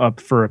calling up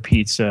for a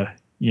pizza,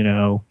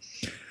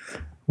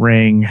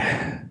 ring.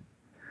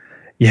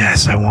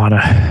 Yes, I want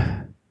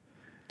to.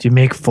 Do you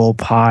make full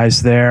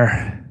pies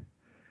there?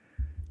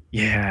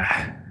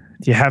 Yeah.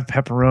 Do you have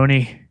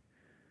pepperoni?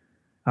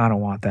 I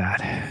don't want that.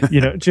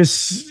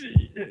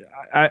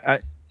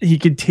 he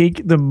could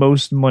take the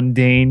most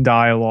mundane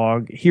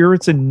dialogue. Here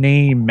it's a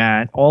name,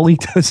 Matt. All he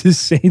does is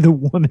say the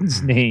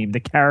woman's name, the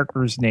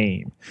character's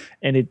name,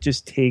 and it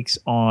just takes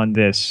on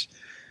this,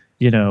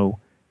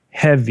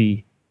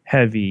 heavy,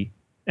 heavy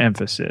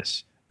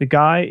emphasis. The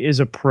guy is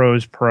a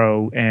pro's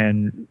pro,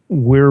 and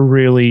we're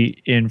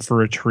really in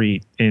for a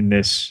treat in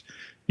this,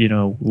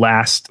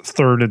 last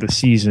third of the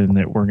season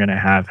that we're going to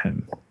have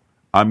him.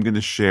 I'm going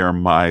to share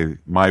my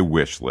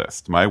wish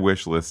list. My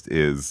wish list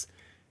is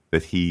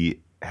that he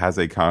has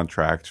a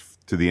contract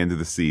to the end of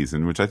the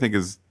season, which I think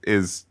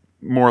is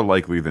more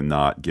likely than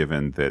not,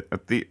 given that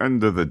at the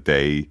end of the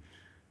day,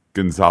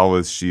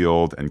 Gonzalez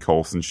Shield and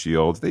Coulson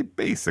Shield, they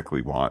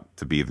basically want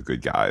to be the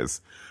good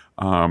guys.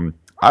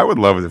 I would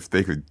love it if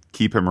they could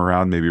keep him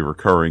around, maybe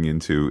recurring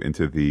into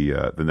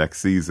the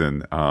next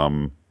season,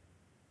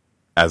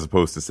 as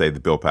opposed to, say, the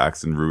Bill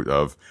Paxton route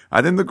of,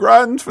 and in the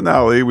grand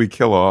finale, we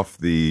kill off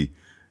the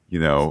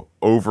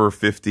over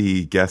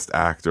 50 guest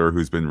actor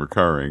who's been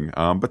recurring.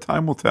 But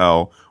time will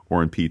tell,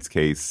 or in Pete's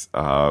case,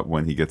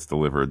 when he gets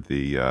delivered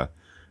the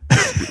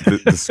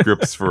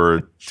scripts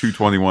for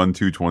 221,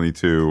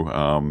 222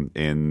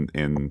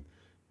 in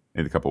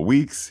a couple of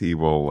weeks, he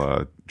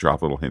will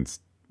drop little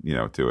hints,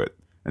 to it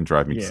and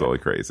drive me slowly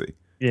crazy.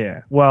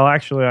 Yeah. Well,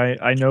 actually,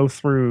 I know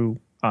through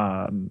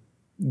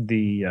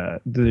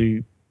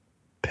the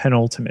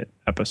penultimate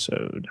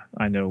episode,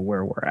 I know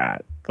where we're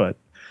at, but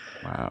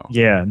wow.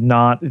 Yeah,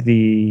 not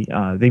the.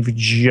 They've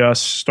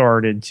just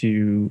started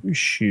to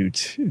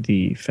shoot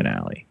the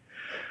finale.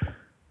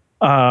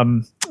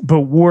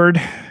 But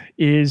Ward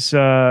is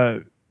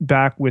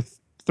back with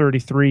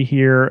 33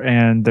 here,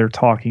 and they're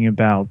talking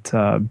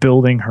about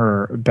building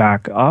her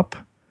back up.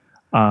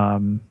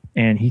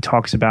 And he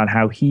talks about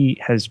how he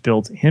has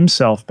built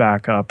himself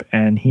back up,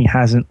 and he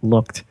hasn't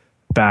looked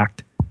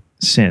back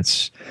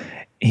since.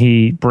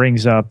 He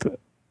brings up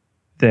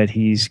that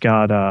he's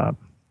got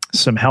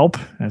some help.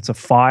 It's a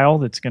file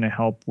that's going to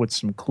help with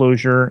some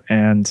closure.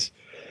 And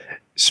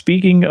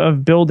speaking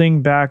of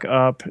building back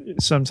up,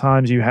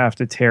 sometimes you have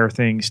to tear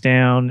things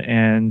down.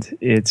 And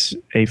it's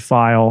a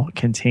file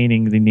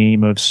containing the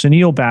name of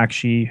Sunil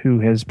Bakshi,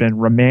 who has been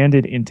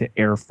remanded into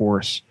Air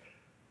Force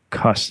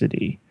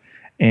custody.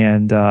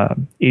 And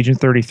Agent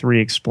 33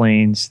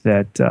 explains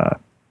that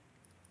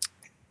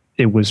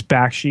it was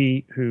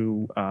Bakshi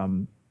who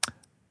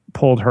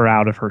pulled her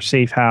out of her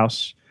safe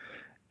house.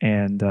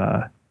 And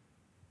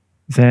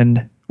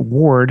then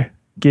Ward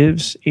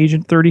gives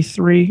Agent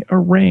 33 a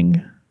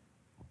ring.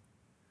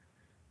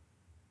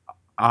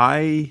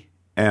 I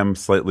am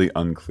slightly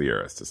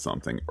unclear as to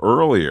something.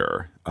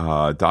 Earlier,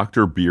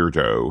 Dr.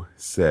 Beardo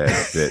said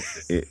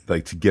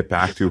that to get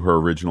back to her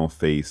original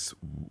face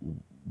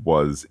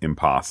was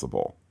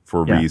impossible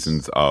for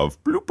reasons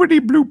of bloopity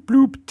bloop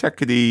bloop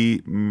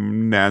techity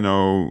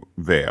nano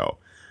veil.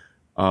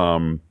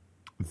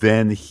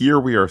 Then here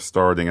we are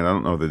starting, and I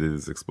don't know that it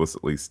is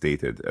explicitly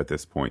stated at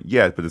this point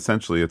yet, but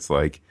essentially it's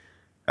like,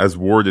 as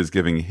Ward is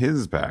giving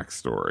his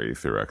backstory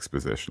through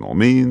expositional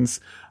means,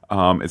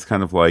 it's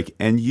kind of like,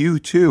 and you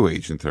too,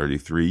 Agent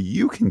 33,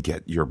 you can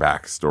get your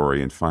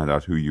backstory and find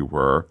out who you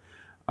were.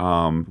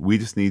 We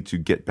just need to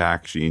get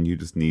Bakshi, and you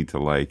just need to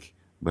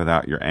let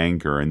out your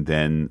anger, and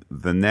then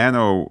the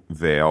nano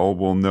veil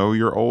will know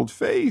your old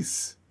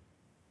face.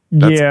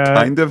 That's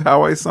kind of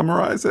how I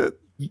summarize it.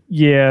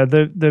 Yeah,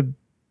 the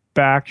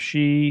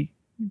Bakshi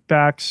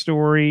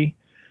backstory,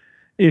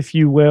 if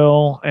you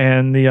will,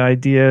 and the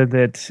idea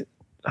that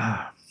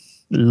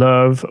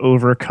love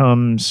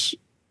overcomes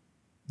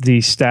the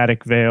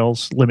static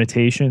veil's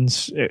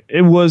limitations.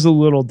 It was a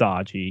little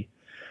dodgy.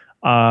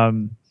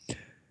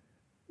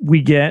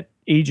 We get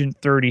Agent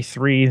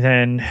 33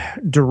 then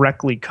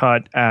directly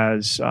cut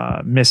as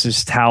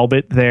Mrs.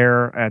 Talbot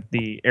there at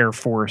the Air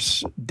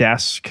Force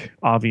desk,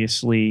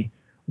 obviously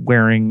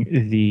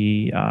wearing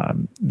the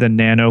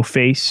nano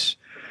face.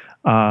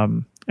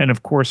 And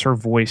of course her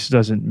voice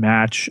doesn't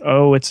match.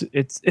 Oh, it's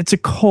a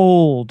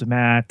cold,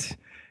 Matt.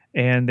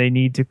 And they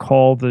need to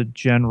call the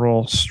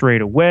general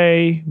straight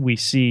away. We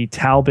see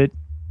Talbot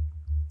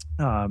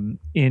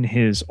in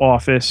his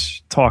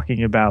office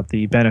talking about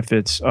the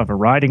benefits of a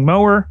riding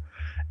mower.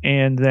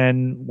 And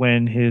then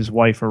when his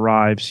wife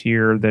arrives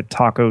here, that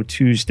Taco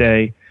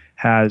Tuesday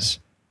has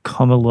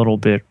come a little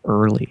bit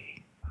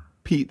early.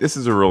 Pete, this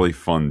is a really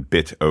fun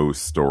bit-o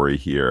story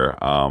here.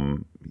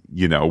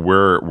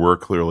 We're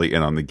clearly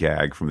in on the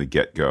gag from the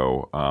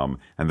get-go.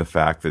 And the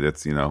fact that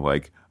it's,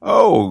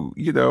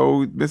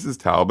 Mrs.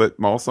 Talbot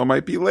also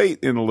might be late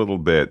in a little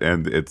bit.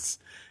 And it's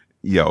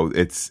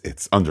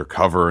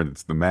undercover, and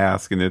it's the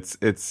mask, and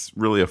it's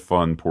really a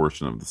fun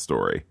portion of the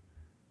story.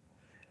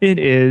 It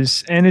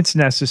is, and it's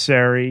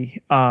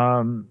necessary.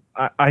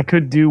 I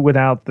could do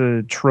without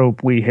the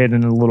trope we hit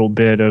in a little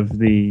bit of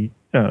the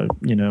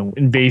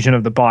invasion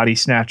of the body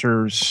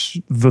snatchers,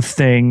 the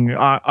thing.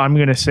 I'm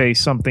going to say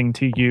something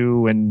to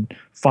you and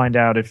find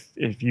out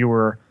if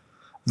you're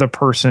the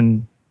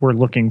person we're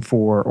looking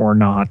for or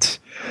not.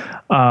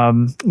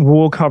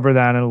 We'll cover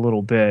that in a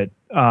little bit.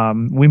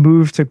 We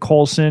move to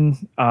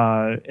Coulson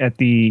at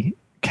the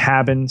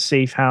cabin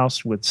safe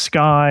house with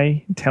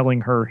Sky,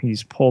 telling her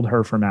he's pulled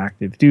her from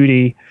active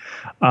duty.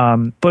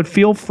 But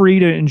feel free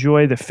to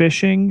enjoy the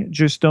fishing.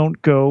 Just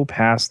don't go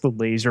past the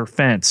laser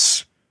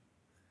fence.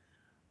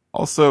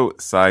 Also,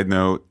 side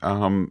note,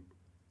 I'm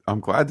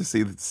glad to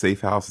see that the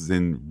safe house is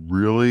in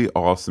really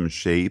awesome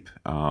shape.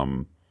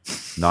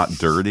 Not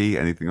dirty,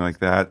 anything like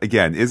that.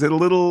 Again, is it a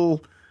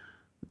little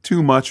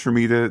too much for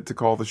me to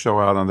call the show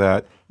out on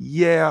that?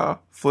 Yeah.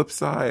 Flip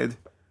side,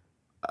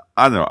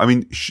 I don't know. I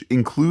mean,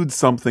 include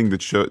something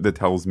that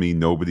tells me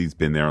nobody's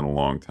been there in a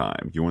long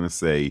time. You want to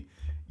say,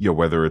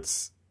 whether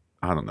it's,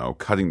 I don't know,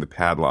 cutting the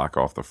padlock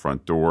off the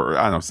front door, or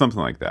I don't know, something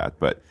like that.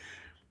 But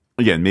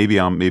again, maybe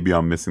I'm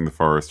missing the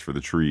forest for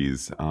the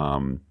trees.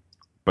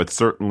 But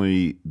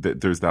certainly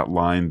there's that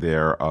line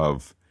there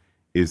of,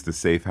 is the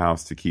safe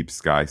house to keep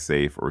Sky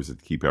safe, or is it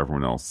to keep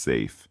everyone else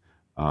safe?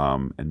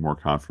 And more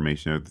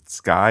confirmation that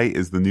Sky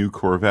is the new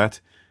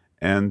Corvette.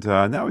 And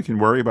now we can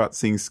worry about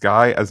seeing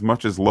Sky as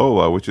much as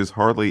Lola, which is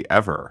hardly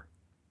ever.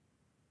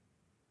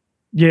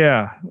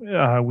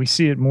 Yeah, we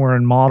see it more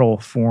in model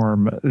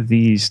form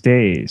these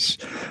days.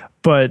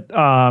 But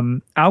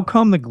out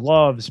come the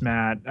gloves,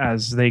 Matt,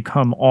 as they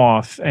come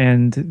off.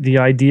 And the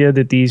idea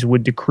that these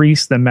would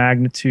decrease the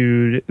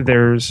magnitude,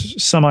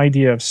 there's some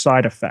idea of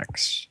side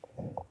effects.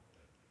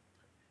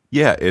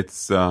 Yeah, it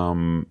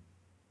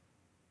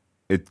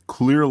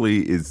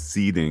clearly is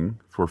seeding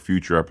for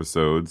future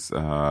episodes.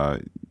 I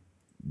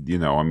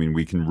mean,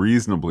 we can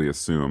reasonably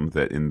assume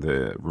that in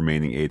the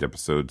remaining 8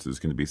 episodes, there's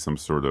going to be some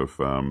sort of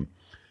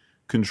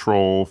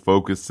control,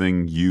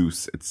 focusing,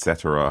 use,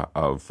 etc.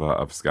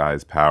 of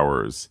Sky's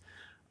powers,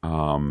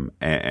 and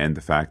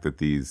the fact that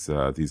these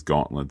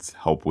gauntlets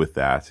help with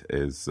that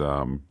is,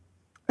 I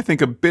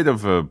think, a bit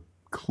of a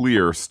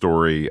clear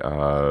story,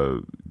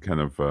 kind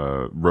of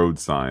road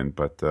sign,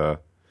 but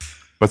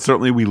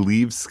certainly we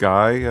leave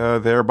Sky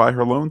there by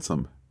her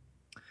lonesome.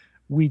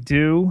 We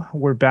do.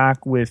 We're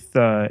back with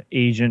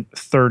Agent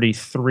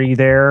 33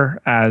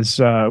 there as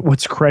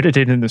what's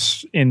credited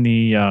in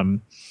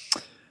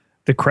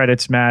the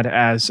credits, Matt,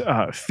 as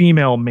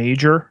female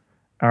major.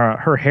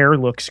 Her hair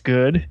looks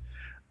good,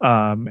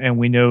 and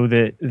we know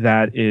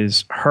that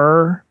is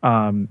her.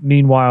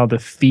 Meanwhile, the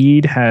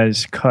feed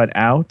has cut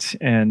out,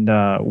 and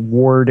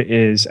Ward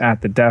is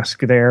at the desk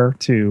there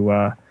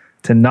to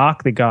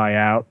knock the guy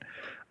out.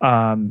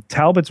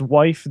 Talbot's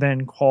wife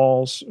then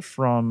calls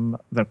from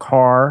the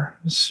car,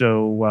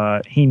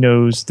 so he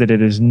knows that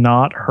it is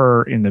not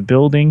her in the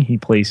building. He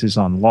places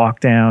on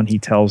lockdown. He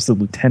tells the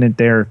lieutenant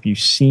there, if you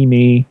see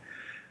me,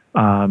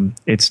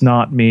 it's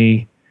not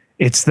me.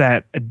 It's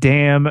that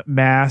damn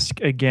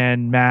mask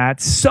again, Matt.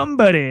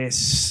 Somebody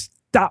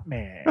stop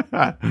me.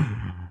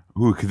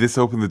 Ooh, could this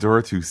open the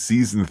door to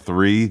season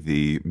 3?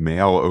 The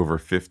male over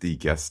 50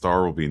 guest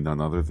star will be none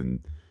other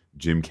than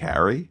Jim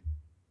Carrey.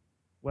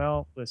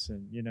 Well,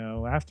 listen,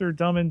 after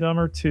Dumb and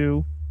Dumber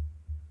 2,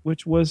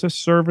 which was a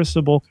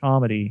serviceable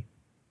comedy,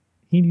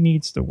 he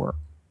needs to work.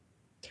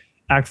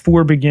 Act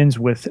 4 begins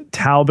with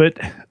Talbot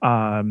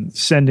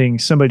sending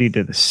somebody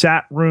to the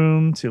SAT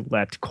room to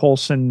let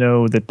Coulson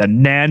know that the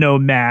nano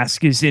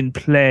mask is in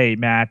play,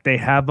 Matt. They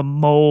have a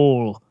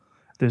mole.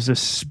 There's a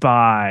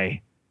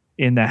spy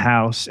in the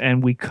house.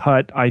 And we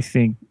cut, I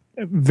think,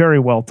 very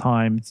well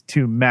timed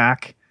to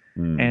Mac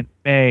and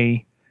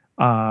May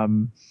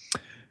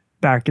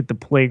back at the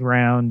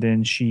playground,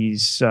 and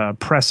she's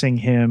pressing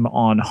him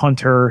on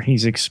Hunter.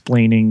 He's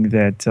explaining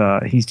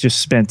that he's just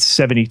spent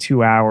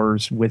 72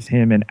 hours with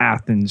him in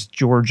Athens,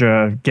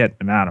 Georgia, getting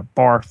him out of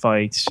bar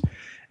fights.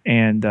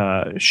 And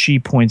she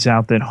points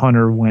out that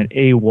Hunter went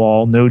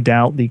AWOL, no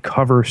doubt the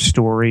cover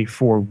story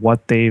for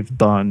what they've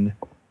done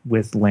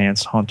with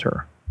Lance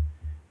Hunter.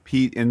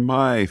 Pete, in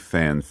my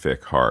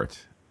fanfic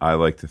heart, I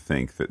like to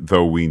think that,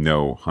 though we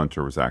know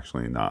Hunter was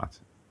actually not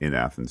in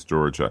Athens,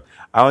 Georgia,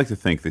 I like to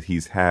think that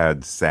he's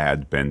had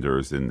sad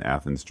benders in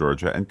Athens,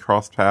 Georgia, and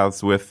crossed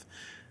paths with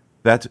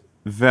that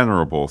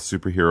venerable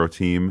superhero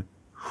team,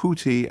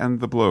 Hootie and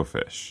the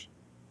Blowfish.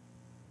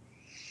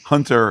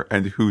 Hunter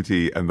and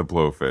Hootie and the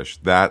Blowfish.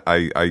 That,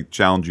 I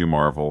challenge you,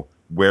 Marvel.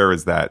 Where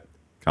is that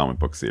comic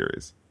book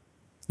series?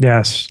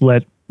 Yes,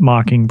 let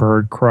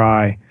Mockingbird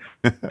cry.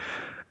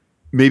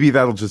 Maybe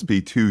that'll just be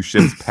 2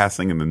 ships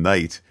passing in the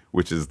night,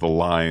 which is the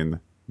line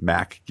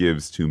Mac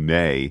gives to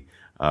May,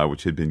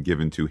 which had been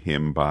given to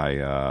him by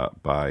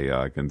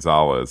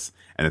Gonzalez.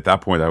 And at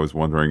that point, I was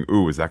wondering,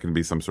 is that going to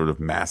be some sort of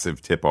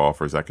massive tip-off,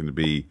 or is that going to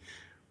be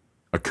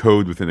a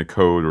code within a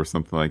code or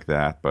something like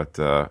that? But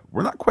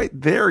we're not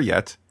quite there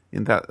yet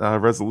in that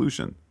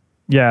resolution.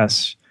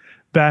 Yes.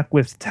 Back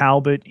with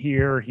Talbot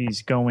here,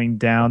 he's going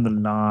down the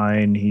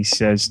line. He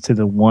says to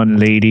the one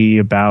lady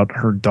about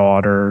her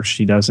daughter,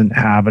 she doesn't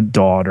have a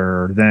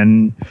daughter.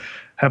 Then,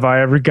 have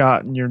I ever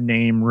gotten your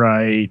name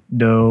right?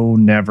 No,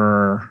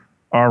 never.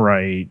 All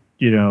right,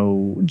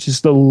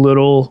 just a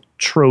little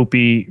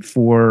tropey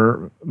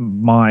for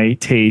my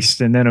taste.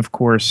 And then, of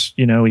course,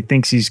 he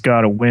thinks he's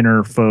got a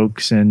winner,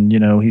 folks, and,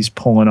 he's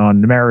pulling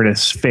on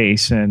Meredith's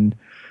face. And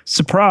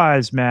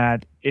surprise,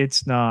 Matt,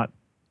 it's not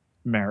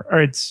Meredith. Or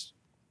it's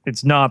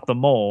It's not the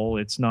mole.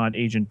 It's not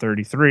Agent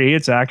 33.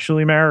 It's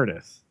actually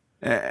Meredith.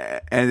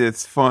 And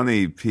it's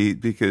funny,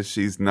 Pete, because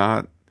she's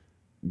not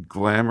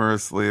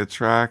glamorously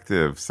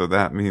attractive, so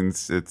that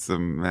means it's a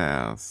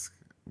mask.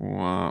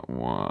 Wah,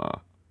 wah.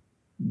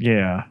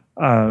 Yeah.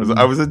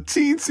 I was a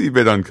teensy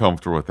bit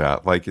uncomfortable with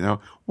that. Like,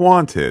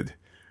 wanted.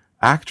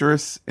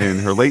 Actress in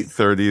her late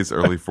 30s,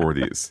 early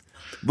 40s.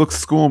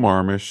 Looks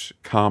schoolmarmish,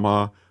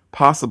 comma,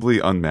 possibly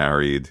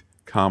unmarried,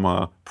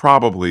 comma,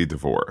 probably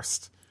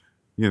divorced.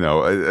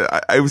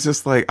 I was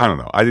just like, I don't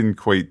know. I didn't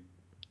quite.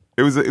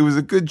 It was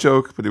a good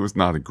joke, but it was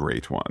not a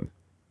great one.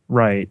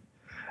 Right.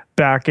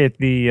 Back at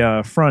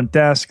the front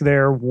desk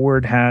there,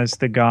 Ward has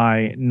the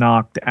guy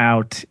knocked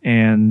out,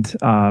 and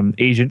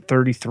Agent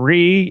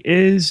 33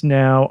 is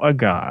now a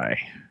guy.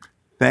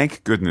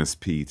 Thank goodness,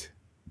 Pete,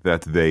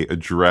 that they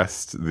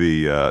addressed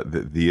the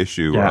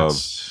issue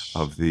Yes.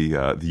 of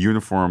the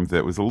uniform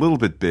that was a little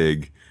bit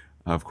big,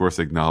 of course,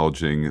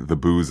 acknowledging the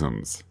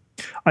bosoms.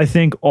 I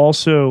think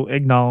also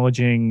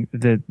acknowledging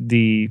that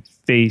the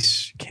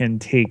face can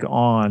take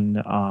on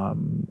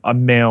a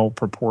male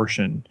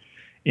proportion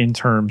in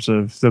terms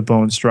of the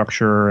bone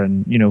structure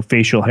and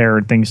facial hair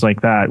and things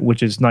like that,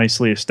 which is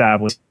nicely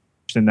established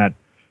in that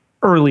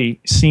early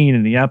scene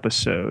in the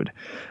episode.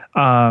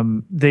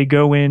 They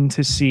go in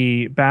to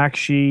see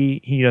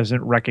Bakshi. He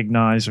doesn't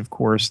recognize, of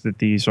course, that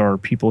these are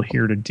people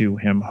here to do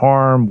him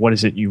harm. What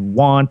is it you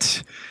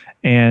want?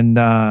 And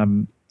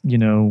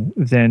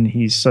then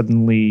he's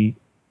suddenly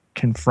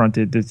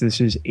confronted that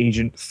this is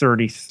Agent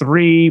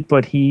 33,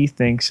 but he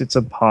thinks it's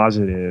a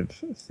positive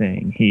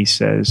thing. He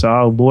says,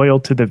 loyal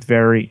to the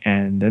very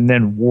end. And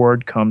then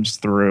Ward comes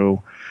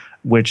through,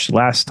 which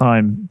last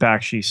time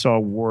Bakshi saw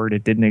Ward,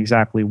 it didn't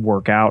exactly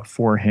work out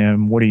for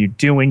him. What are you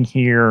doing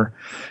here?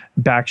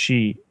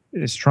 Bakshi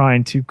is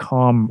trying to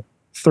calm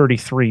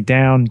 33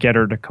 down, get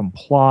her to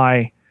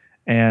comply,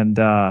 and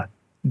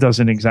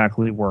doesn't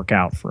exactly work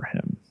out for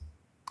him.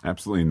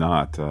 Absolutely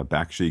not.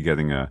 Bakshi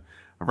getting a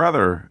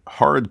rather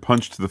hard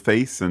punch to the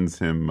face sends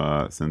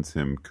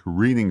him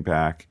careening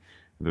back.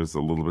 There's a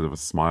little bit of a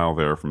smile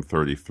there from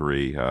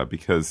 33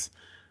 because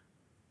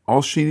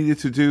all she needed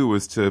to do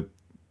was to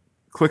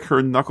click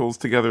her knuckles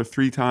together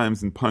 3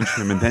 times and punch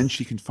him, and then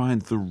she can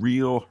find the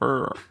real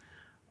her.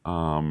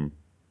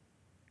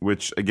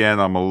 Which, again,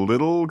 I'm a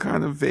little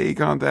kind of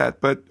vague on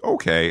that, but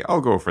okay, I'll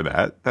go for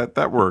that.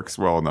 That works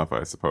well enough,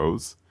 I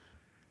suppose.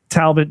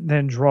 Talbot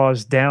then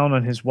draws down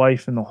on his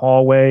wife in the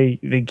hallway.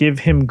 They give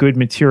him good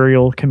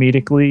material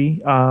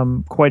comedically,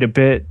 quite a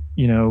bit.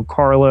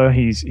 Carla,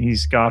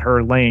 he's got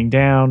her laying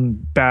down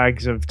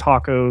bags of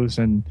tacos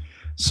and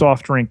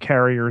soft drink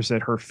carriers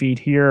at her feet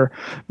here.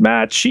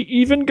 Matt, she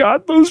even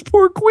got those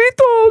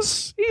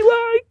porquitos he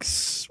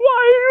likes.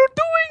 Why are you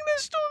doing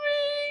this to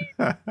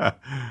me?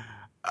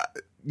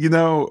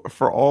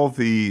 For all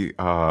the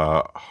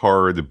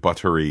hard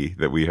buttery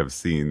that we have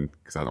seen,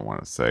 because I don't want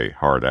to say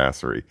hard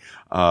assery,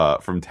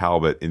 from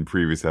Talbot in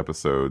previous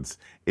episodes,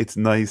 it's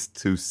nice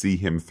to see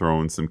him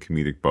throwing some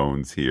comedic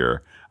bones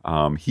here.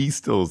 He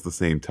still is the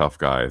same tough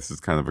guy. This is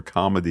kind of a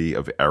comedy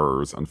of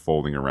errors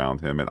unfolding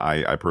around him, and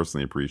I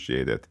personally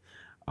appreciate it.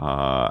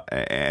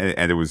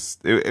 And it was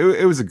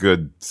a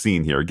good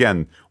scene here.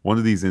 Again, one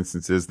of these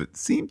instances that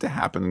seemed to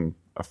happen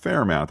a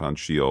fair amount on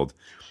S.H.I.E.L.D.,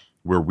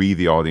 where we,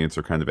 the audience,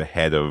 are kind of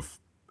ahead of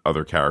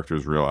other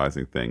characters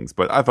realizing things.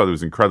 But I thought it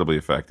was incredibly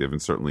effective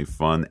and certainly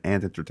fun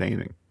and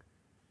entertaining.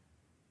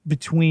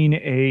 Between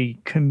a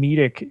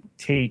comedic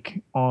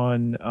take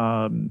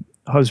on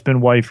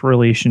husband-wife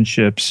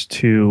relationships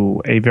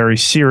to a very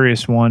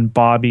serious one,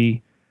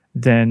 Bobby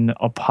then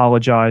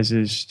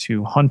apologizes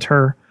to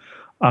Hunter.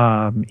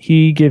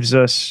 He gives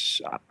us,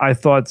 I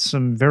thought,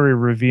 some very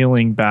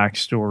revealing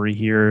backstory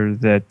here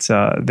that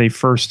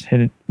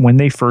when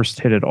they first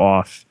hit it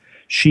off,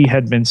 she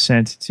had been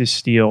sent to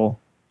steal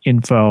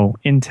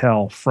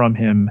intel from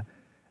him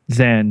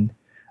then.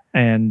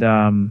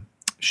 And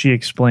she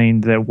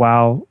explained that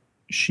while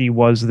she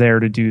was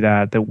there to do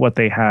that what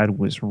they had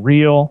was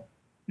real.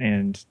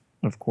 And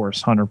of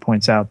course, Hunter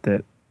points out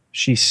that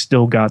she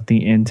still got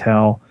the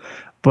intel.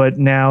 But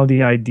now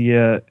the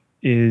idea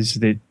is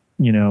that,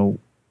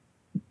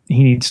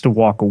 he needs to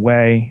walk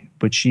away.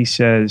 But she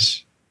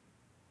says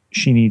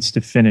she needs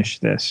to finish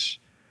this.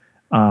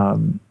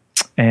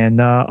 And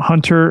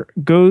Hunter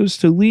goes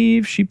to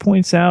leave. She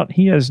points out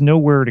he has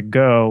nowhere to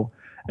go.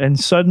 And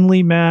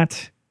suddenly,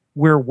 Matt,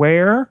 we're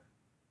where?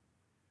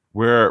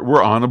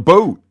 We're on a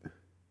boat.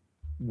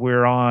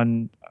 We're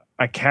on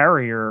a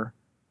carrier,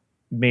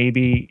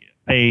 maybe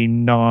a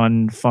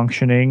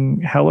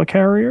non-functioning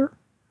helicarrier.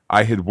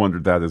 I had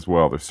wondered that as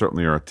well. There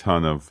certainly are a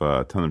ton of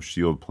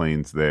S.H.I.E.L.D.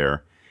 planes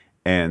there.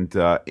 And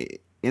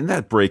in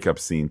that breakup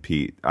scene,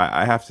 Pete,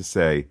 I have to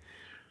say,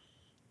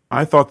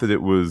 I thought that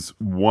it was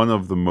one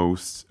of the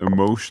most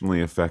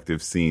emotionally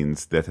effective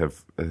scenes that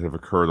have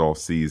occurred all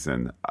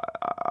season.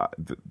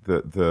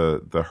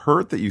 The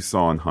hurt that you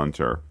saw in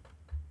Hunter,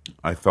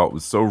 I felt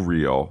was so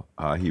real.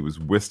 He was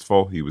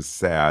wistful. He was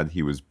sad.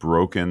 He was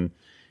broken.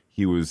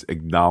 He was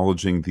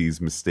acknowledging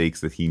these mistakes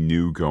that he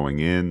knew going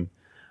in.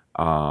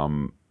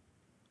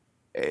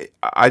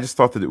 I just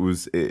thought that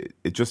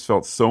it just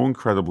felt so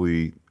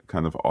incredibly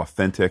kind of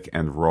authentic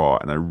and raw,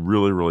 and I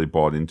really, really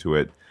bought into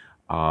it.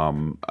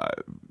 Um, uh,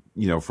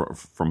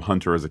 from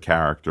Hunter as a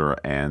character,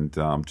 and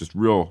just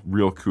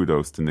real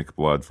kudos to Nick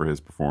Blood for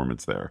his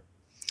performance there.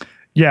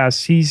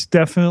 Yes, he's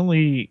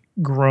definitely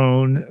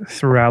grown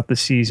throughout the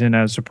season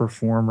as a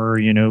performer,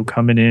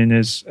 coming in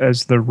as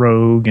the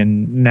rogue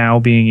and now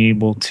being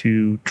able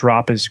to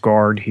drop his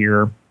guard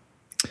here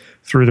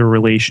through the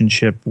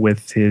relationship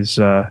with his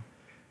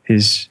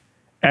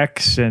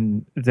ex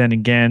and then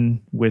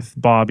again with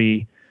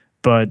Bobby.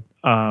 But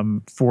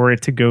for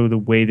it to go the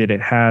way that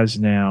it has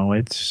now,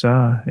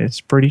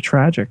 it's pretty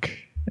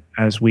tragic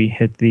as we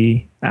hit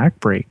the act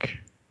break.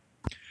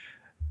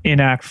 In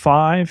Act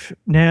 5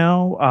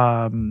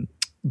 now,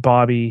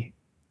 Bobby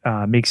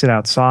makes it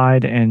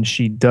outside and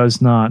she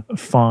does not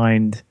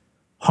find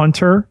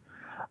Hunter.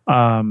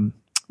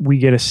 We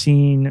get a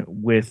scene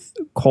with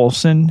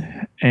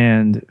Coulson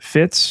and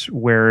Fitz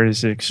where it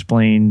is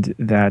explained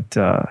that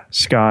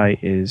Skye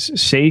is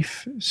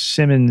safe.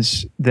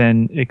 Simmons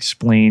then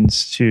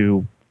explains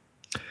to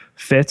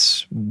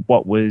Fitz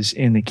what was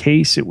in the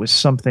case. It was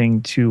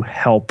something to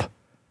help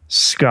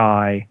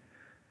Skye.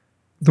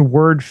 The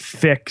word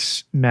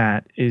fix,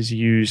 Matt, is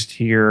used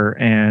here.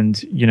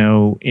 And,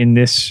 in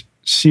this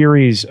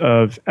series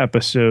of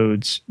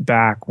episodes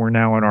back, we're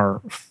now in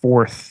our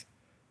fourth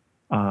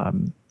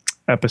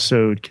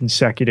episode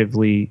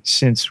consecutively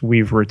since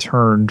we've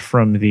returned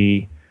from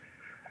the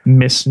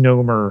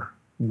misnomer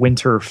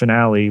winter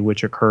finale,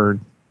 which occurred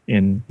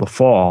in the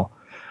fall.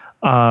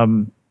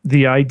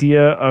 The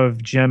idea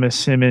of Gemma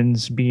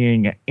Simmons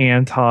being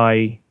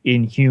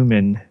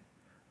anti-inhuman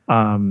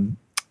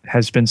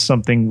has been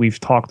something we've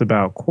talked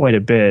about quite a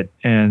bit,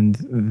 and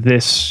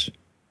this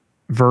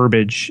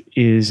verbiage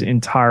is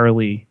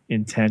entirely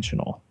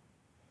intentional.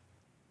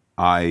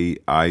 I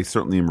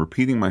certainly am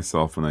repeating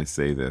myself when I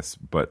say this,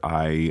 but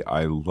I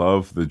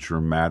love the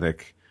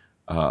dramatic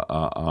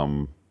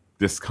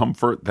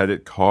discomfort that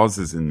it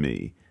causes in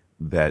me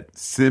that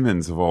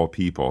Simmons, of all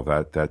people,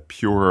 that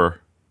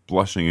pure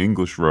blushing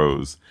English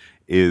rose,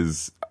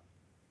 is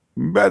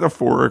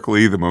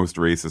metaphorically the most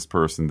racist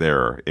person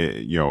there.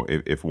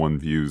 If one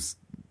views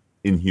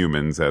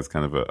Inhumans as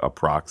kind of a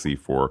proxy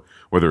for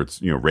whether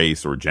it's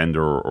race or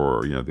gender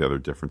or the other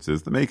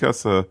differences that make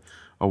us a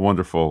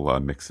wonderful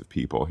mix of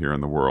people here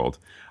in the world.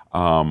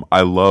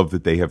 I love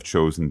that they have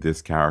chosen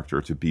this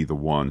character to be the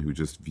one who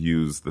just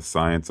views the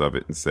science of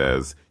it and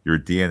says, your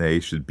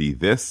DNA should be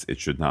this, it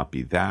should not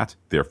be that,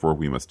 therefore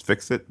we must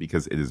fix it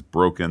because it is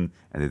broken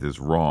and it is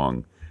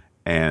wrong.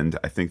 And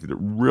I think that it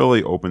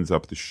really opens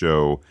up the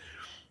show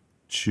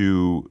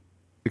to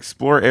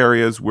explore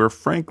areas where,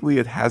 frankly,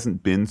 it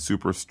hasn't been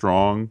super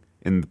strong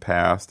in the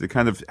past. It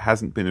kind of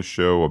hasn't been a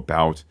show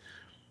about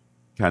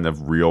kind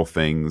of real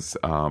things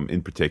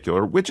in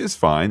particular, which is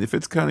fine. If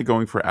it's kind of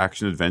going for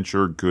action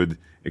adventure, good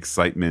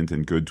excitement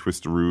and good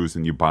twisteroos,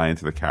 and you buy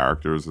into the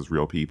characters as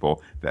real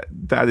people,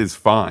 that is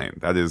fine.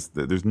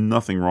 There's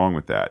nothing wrong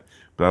with that.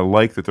 But I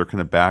like that they're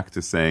kind of back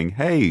to saying,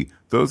 hey,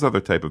 those other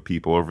type of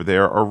people over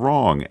there are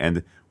wrong,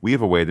 and we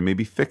have a way to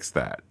maybe fix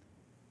that.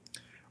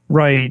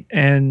 Right.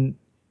 And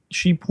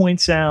she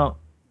points out,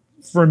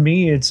 for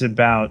me, it's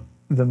about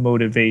the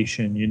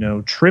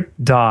motivation. Trip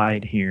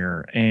died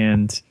here,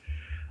 and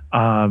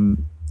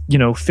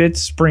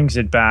Fitz brings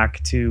it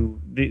back to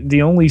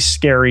the only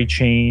scary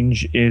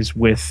change is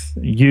with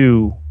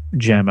you,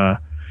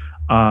 Gemma.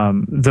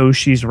 Though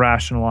she's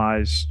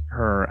rationalized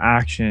her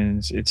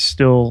actions, it's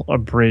still a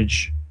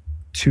bridge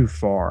too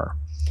far.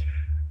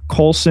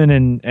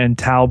 Coulson and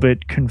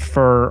Talbot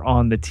confer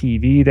on the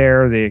TV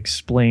there. They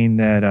explain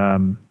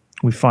that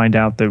we find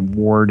out that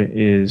Ward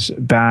is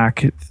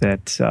back,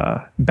 that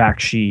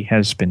Bakshi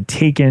has been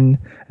taken,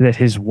 that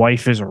his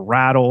wife is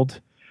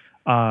rattled.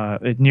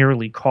 It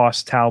nearly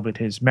cost Talbot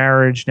his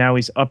marriage. Now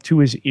he's up to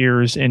his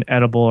ears in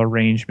edible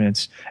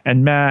arrangements.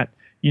 And Matt,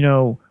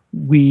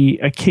 we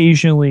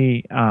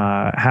occasionally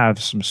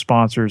have some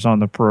sponsors on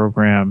the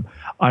program.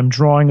 I'm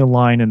drawing a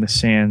line in the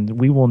sand.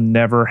 We will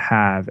never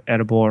have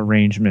edible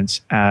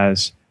arrangements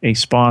as a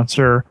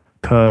sponsor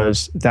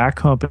because that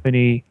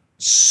company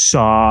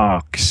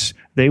sucks.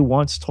 They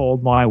once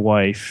told my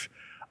wife,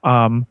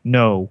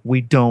 no,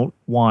 we don't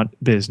want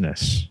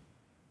business.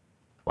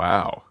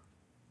 Wow.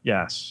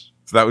 Yes.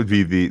 So that would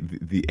be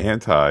the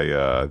anti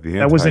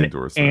that was an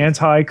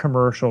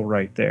anti-commercial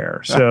right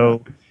there.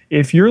 So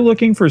if you're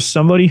looking for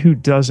somebody who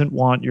doesn't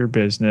want your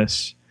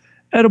business,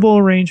 edible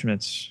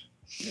arrangements.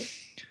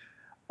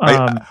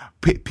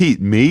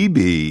 Pete,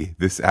 maybe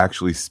this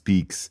actually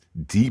speaks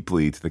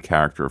deeply to the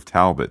character of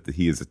Talbot, that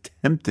he is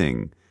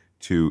attempting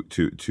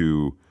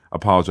to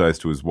apologize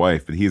to his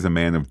wife, but he is a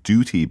man of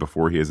duty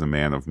before he is a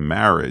man of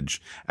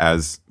marriage,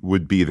 as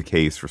would be the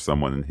case for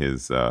someone in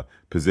his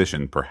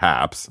position,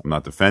 perhaps. I'm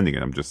not defending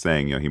it. I'm just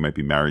saying, he might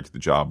be married to the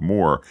job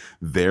more.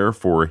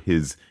 Therefore,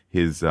 his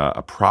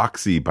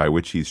proxy by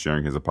which he's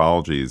sharing his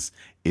apologies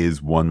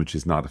is one which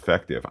is not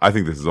effective. I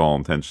think this is all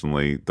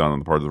intentionally done on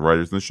the part of the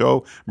writers in the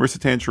show. Marissa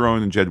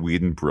Tancherone and Jed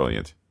Whedon,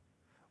 brilliant.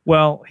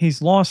 Well,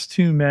 he's lost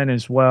 2 men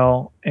as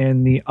well,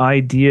 and the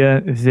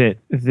idea that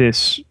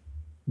this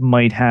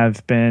might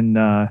have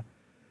been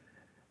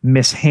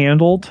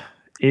mishandled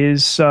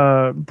is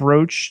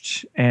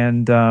broached.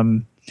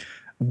 And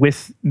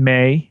with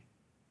May,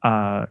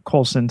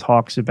 Coulson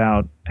talks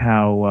about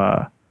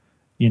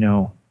you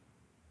know,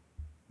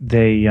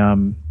 they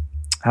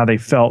how they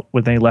felt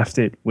when they left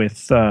it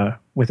with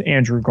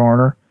Andrew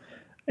Garner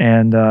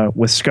and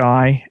with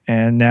Sky,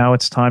 and now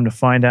it's time to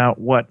find out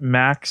what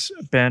Mac's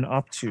been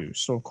up to.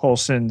 So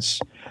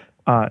Coulson's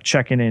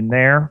checking in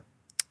there,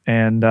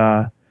 and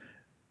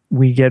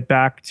we get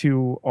back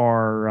to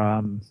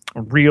our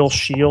real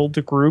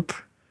Shield group,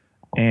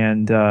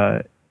 and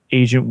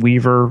Agent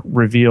Weaver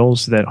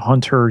reveals that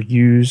Hunter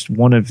used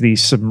one of the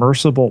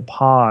submersible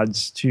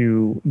pods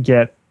to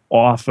get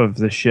off of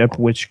the ship,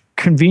 which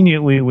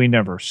conveniently we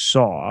never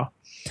saw.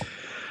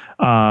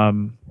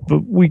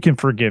 But we can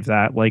forgive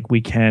that, like we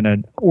can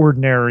an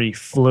ordinary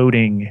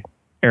floating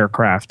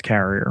aircraft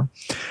carrier.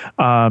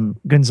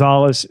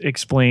 Gonzalez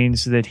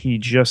explains that he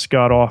just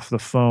got off the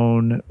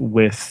phone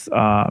with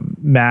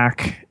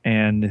Mac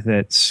and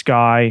that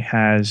Sky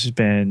has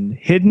been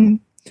hidden.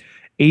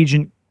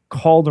 Agent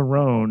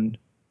Calderon,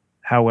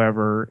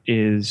 however,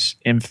 is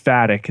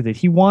emphatic that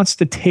he wants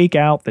to take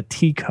out the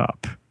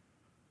teacup.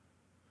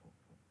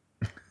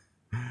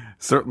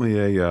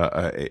 Certainly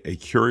a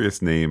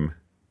curious name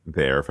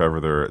there, if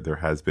ever there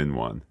has been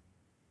one.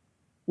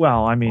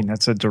 Well, I mean,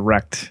 that's a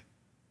direct,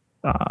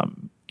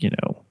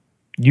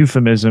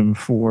 euphemism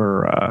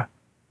for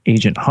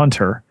Agent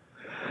Hunter.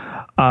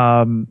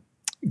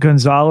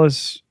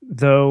 Gonzalez,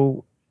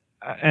 though,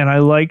 and I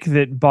like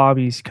that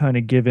Bobby's kind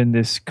of given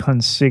this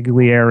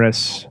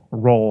consiglieris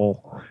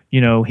role.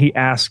 He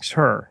asks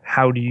her,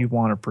 how do you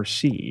want to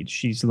proceed?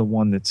 She's the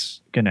one that's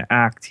going to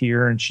act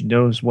here, and she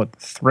knows what the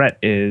threat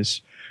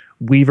is.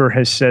 Weaver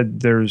has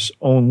said there's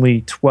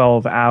only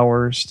 12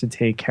 hours to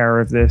take care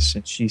of this,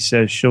 and she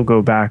says she'll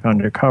go back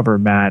undercover,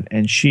 Matt,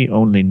 and she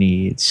only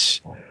needs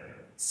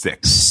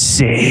 6.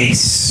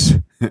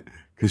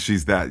 Because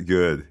she's that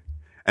good.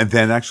 And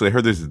then actually I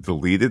heard there's a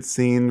deleted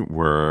scene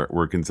where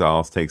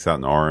Gonzalez takes out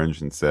an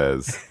orange and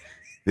says,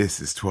 this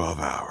is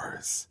 12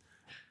 hours.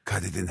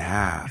 Cut it in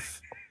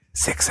half.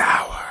 6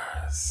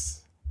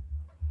 hours.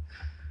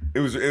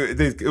 It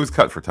was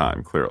cut for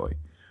time, clearly.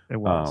 It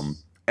was.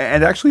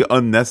 And actually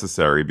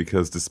unnecessary,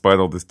 because despite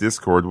all this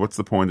discord, what's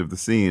the point of the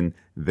scene?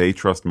 They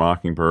trust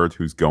Mockingbird,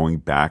 who's going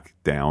back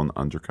down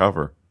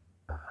undercover.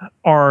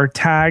 Our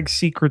tag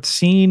secret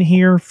scene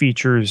here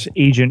features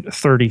Agent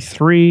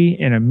 33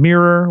 in a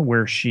mirror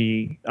where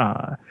she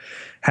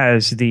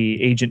has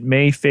the Agent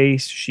May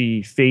face.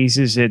 She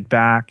phases it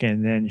back,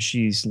 and then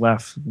she's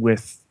left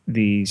with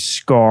the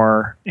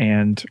scar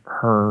and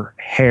her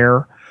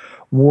hair.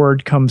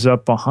 Ward comes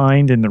up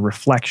behind in the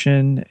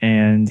reflection,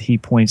 and he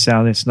points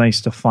out it's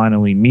nice to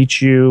finally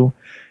meet you.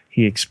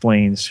 He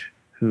explains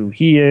who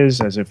he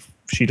is, as if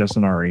she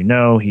doesn't already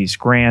know. He's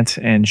Grant,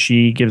 and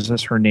she gives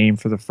us her name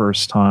for the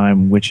first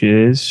time, which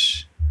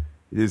is...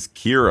 It is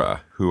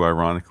Kira, who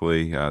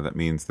ironically, that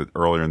means that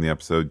earlier in the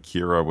episode,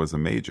 Kira was a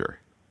major.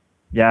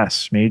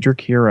 Yes, Major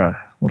Kira.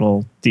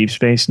 Little Deep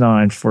Space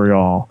Nine for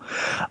y'all.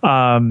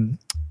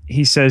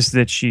 He says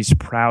that she's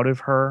proud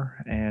of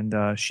her,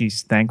 and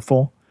she's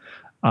thankful.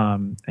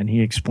 And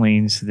he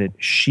explains that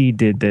she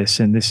did this,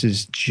 and this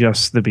is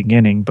just the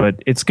beginning,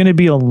 but it's going to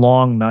be a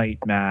long night,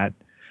 Matt,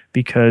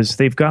 because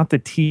they've got the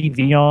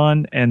TV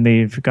on and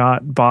they've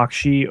got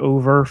Bakshi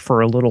over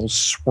for a little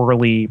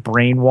swirly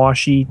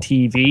brainwashy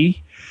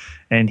TV,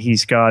 and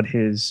he's got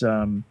his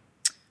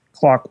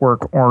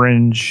clockwork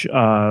orange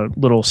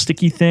little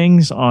sticky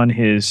things on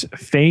his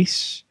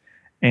face.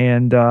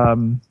 And,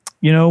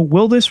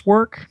 will this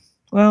work?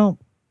 Well,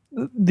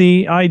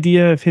 the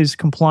idea of his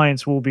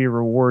compliance will be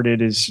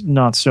rewarded is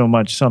not so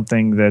much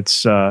something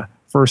that's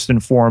first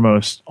and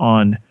foremost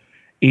on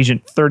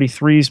Agent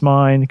 33's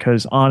mind,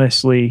 because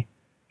honestly,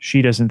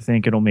 she doesn't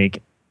think it'll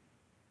make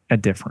a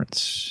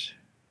difference.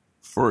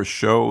 For a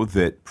show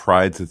that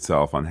prides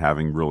itself on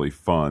having really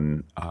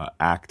fun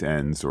act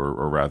ends,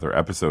 or rather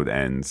episode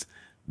ends,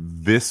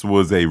 this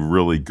was a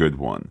really good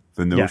one.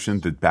 The notion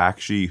that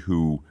Bakshi,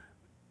 who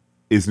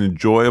is an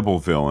enjoyable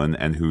villain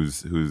and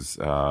who's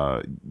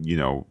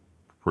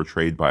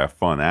portrayed by a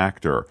fun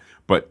actor,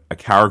 but a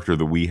character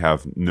that we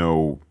have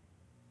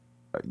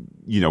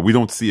we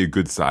don't see a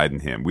good side in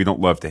him. We don't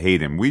love to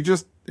hate him. We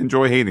just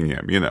enjoy hating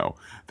him,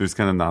 There's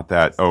kind of not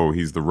that,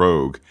 he's the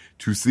rogue.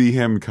 To see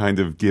him kind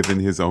of given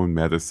his own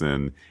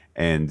medicine,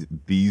 and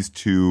these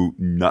two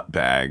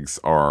nutbags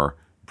are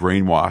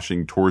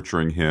brainwashing,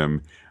 torturing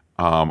him.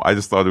 I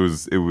just thought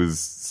it was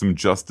some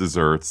just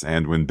desserts,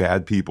 and when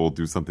bad people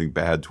do something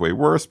bad to a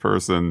worse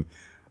person,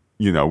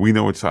 we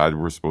know which side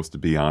we're supposed to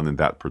be on in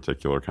that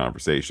particular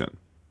conversation.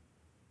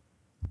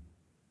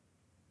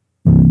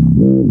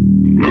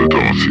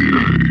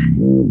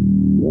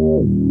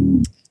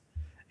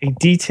 A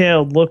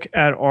detailed look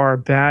at our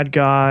bad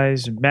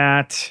guys,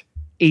 Matt,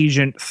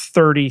 Agent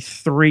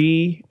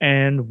 33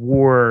 and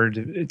Ward.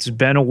 It's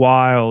been a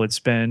while. It's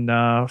been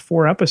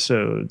 4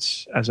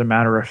 episodes, as a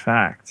matter of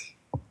fact.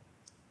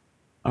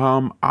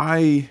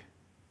 I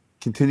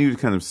continue to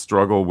kind of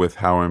struggle with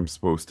how I'm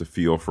supposed to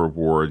feel for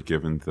Ward,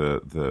 given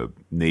the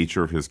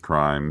nature of his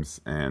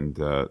crimes and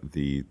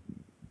the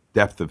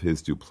depth of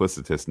his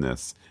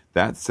duplicitousness.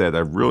 That said, I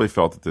really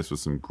felt that this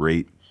was some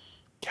great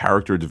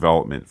character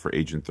development for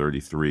Agent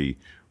 33,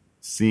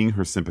 seeing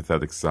her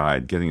sympathetic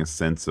side, getting a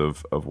sense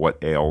of what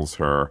ails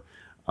her,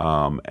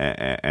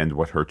 and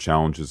what her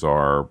challenges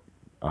are,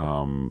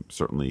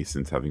 certainly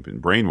since having been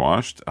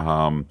brainwashed.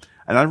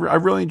 And I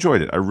really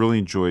enjoyed it. I really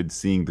enjoyed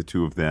seeing the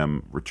two of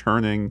them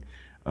returning,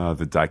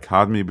 the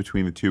dichotomy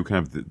between the two,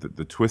 kind of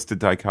the twisted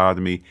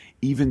dichotomy,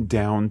 even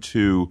down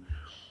to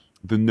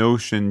the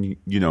notion,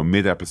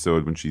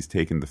 mid-episode when she's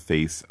taken the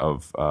face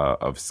of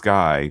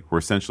Skye, where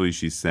essentially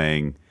she's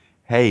saying,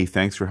 "Hey,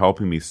 thanks for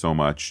helping me so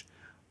much.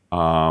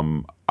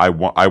 I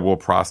will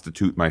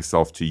prostitute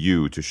myself to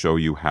you to show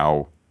you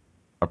how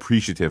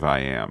appreciative I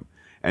am."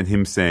 And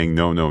him saying,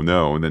 "No, no,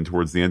 no." And then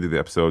towards the end of the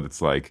episode,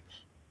 it's like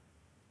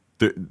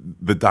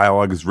the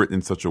dialogue is written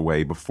in such a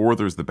way before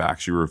there's the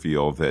backstory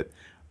reveal that,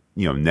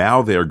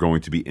 now they are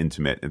going to be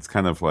intimate. It's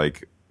kind of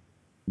like,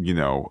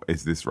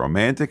 is this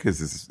romantic?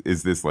 Is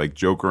this like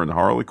Joker and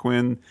Harley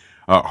Quinn?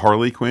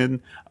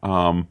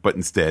 But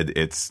instead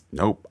it's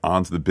nope,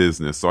 on to the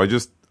business. So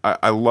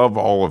I love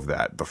all of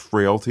that. The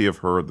frailty of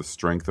her, the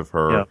strength of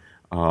her.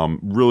 Yeah.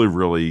 Really,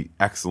 really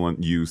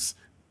excellent use,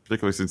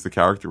 particularly since the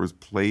character was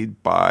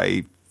played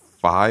by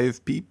 6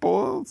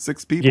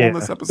 people in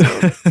this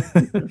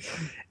episode.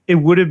 It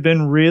would have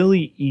been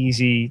really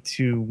easy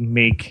to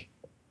make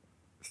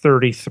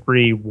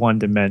 33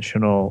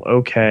 one-dimensional.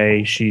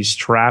 Okay, she's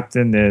trapped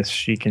in this.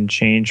 She can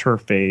change her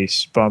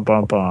face. Bum,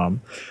 bum,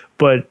 bum.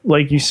 But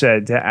like you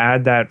said, to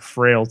add that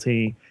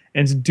frailty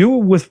and to do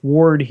it with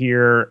Ward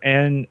here.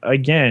 And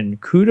again,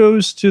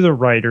 kudos to the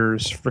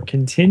writers for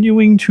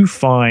continuing to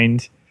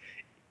find,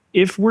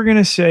 if we're going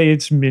to say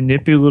it's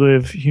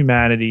manipulative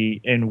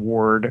humanity in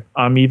Ward,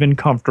 I'm even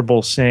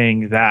comfortable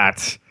saying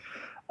that.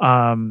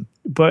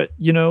 But,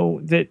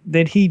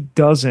 that he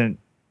doesn't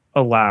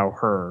allow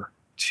her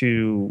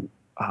to,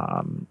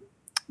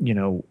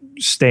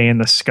 stay in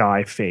the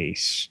Skye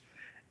face,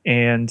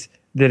 and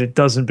that it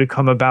doesn't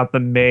become about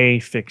the May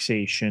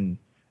fixation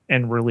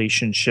and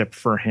relationship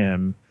for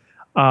him.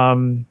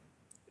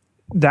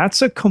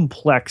 That's a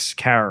complex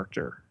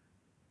character.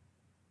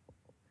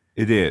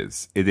 It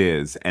is.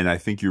 And I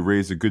think you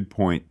raise a good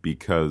point,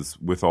 because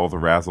with all the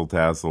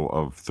razzle-dazzle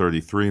of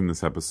 33 in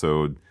this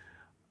episode,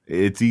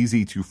 it's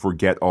easy to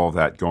forget all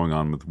that going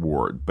on with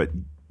Ward. But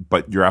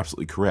you're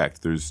absolutely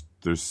correct. There's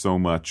so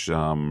much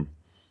under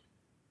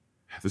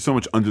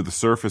the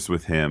surface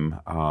with him,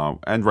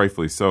 and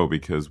rightfully so,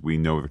 because we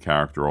know the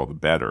character all the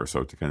better.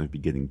 So to kind of be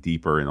getting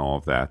deeper in all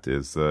of that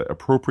is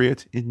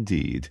appropriate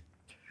indeed.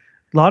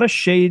 A lot of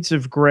shades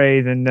of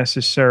gray than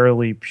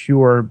necessarily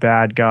pure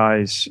bad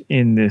guys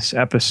in this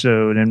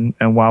episode. And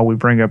while we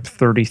bring up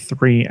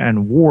 33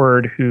 and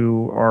Ward,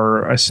 who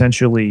are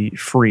essentially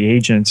free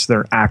agents,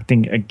 they're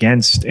acting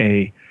against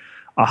a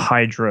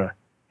Hydra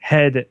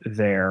head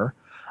there.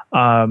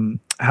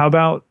 How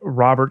about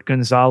Robert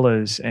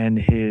Gonzalez and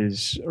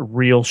his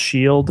Real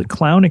Shield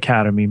Clown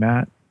Academy,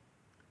 Matt?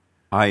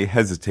 I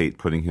hesitate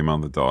putting him on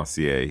the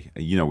dossier.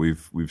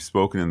 We've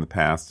spoken in the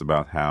past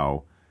about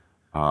how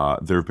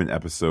there have been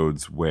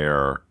episodes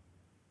where,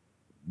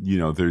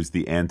 there's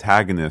the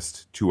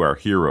antagonist to our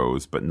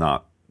heroes, but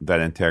not that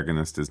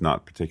antagonist is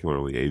not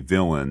particularly a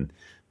villain.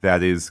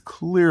 That is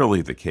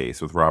clearly the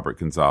case with Robert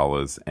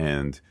Gonzalez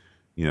and,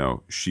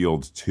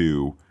 Shield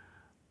 2.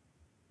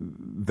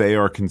 They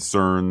are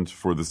concerned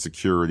for the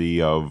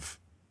security of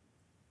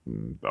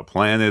a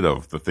planet,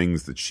 of the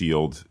things that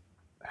Shield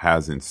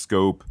has in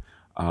scope,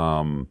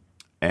 and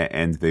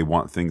they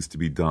want things to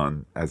be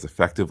done as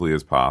effectively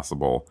as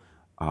possible.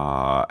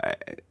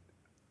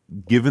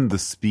 Given the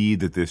speed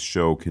that this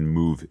show can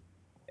move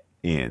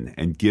in,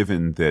 and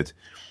given that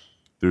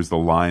there's the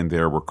line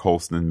there where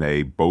Coulson and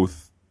May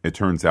both, it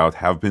turns out,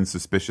 have been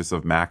suspicious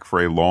of Mac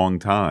for a long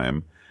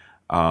time,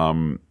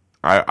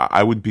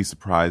 I would be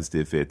surprised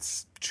if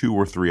it's 2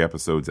 or 3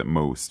 episodes at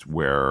most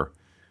where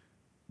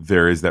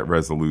there is that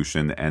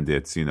resolution, and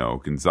it's,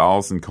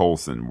 Gonzalez and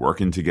Coulson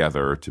working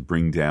together to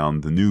bring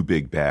down the new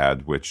big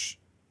bad, which,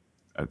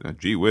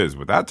 gee whiz,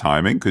 with that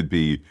timing, could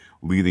be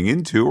leading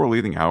into or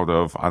leading out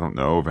of, I don't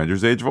know,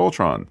 Avengers Age of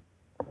Ultron.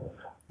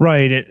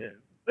 Right.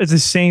 At the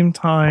same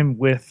time,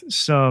 with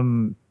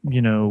some,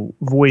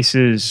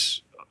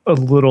 voices a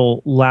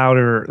little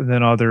louder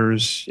than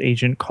others,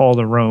 Agent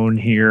Calderon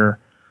here,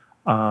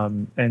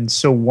 and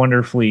so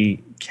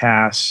wonderfully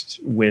cast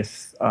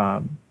with,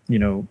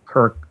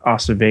 Kirk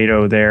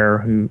Acevedo there,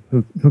 who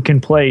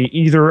can play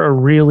either a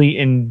really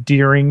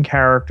endearing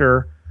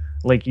character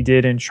like he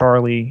did in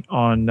Charlie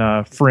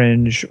on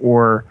Fringe,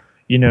 or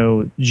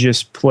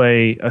just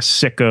play a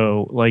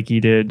sicko like he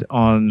did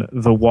on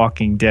The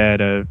Walking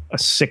Dead, a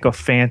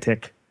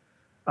sycophantic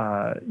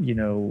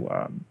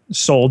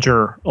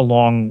soldier,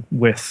 along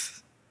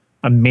with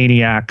a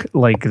maniac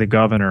like the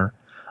governor,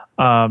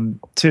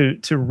 to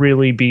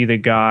really be the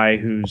guy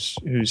who's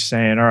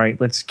saying, all right,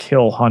 let's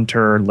kill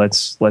Hunter,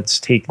 let's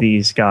take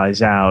these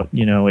guys out.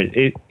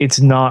 It's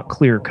not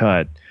clear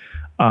cut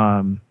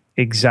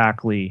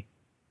exactly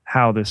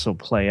how this will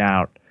play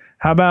out.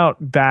 How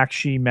about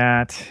Bakshi,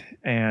 Matt,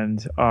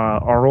 and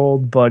our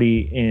old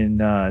buddy in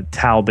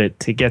Talbot,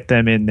 to get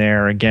them in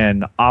there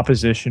again?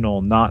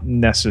 Oppositional, not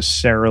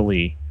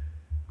necessarily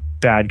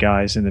bad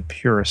guys in the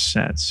purest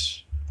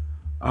sense.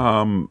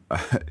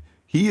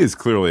 He is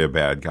clearly a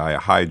bad guy, a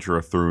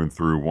Hydra through and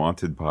through,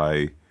 wanted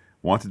by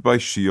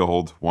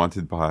Shield,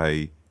 wanted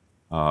by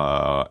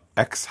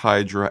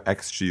ex-Hydra,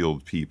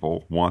 ex-Shield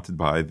people, wanted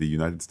by the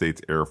United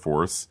States Air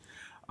Force.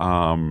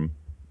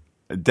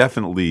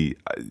 Definitely,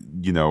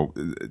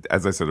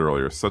 as I said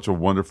earlier, such a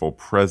wonderful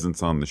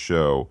presence on the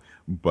show,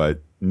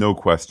 but no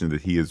question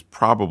that he is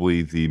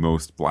probably the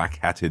most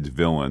black-hatted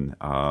villain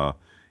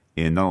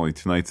in not only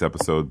tonight's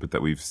episode, but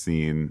that we've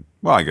seen.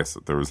 Well, I guess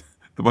there was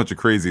a bunch of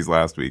crazies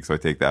last week, so I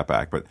take that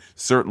back. But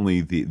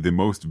certainly the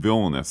most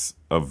villainous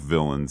of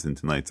villains in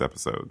tonight's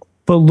episode.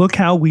 But look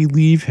how we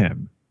leave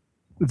him.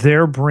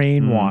 They're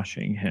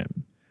brainwashing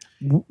him.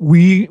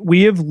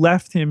 We have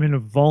left him in a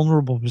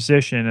vulnerable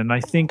position, and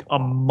I think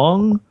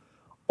among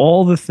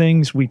all the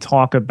things we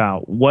talk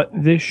about, what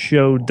this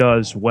show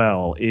does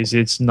well is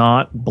it's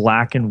not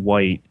black and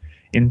white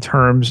in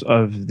terms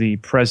of the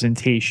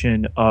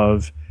presentation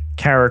of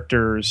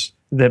characters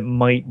that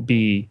might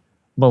be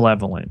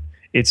malevolent.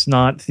 It's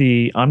not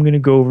the, I'm going to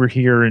go over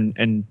here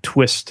and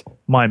twist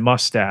my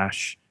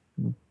mustache,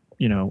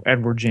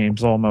 Edward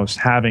James almost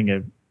having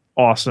an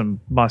awesome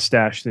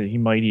mustache that he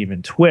might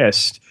even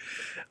twist.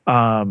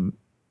 Bill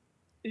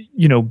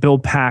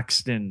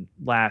Paxton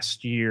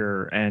last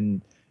year,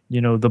 and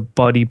the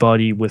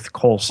buddy with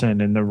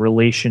Coulson, and the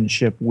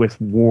relationship with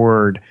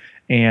Ward,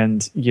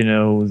 and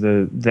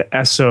the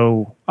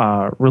SO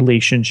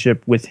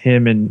relationship with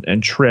him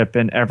and Trip,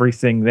 and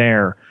everything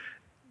there.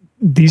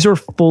 These are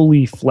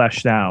fully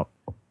fleshed out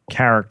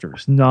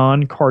characters,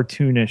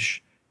 non-cartoonish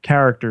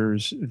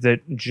characters that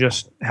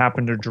just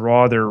happen to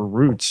draw their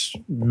roots,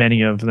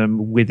 many of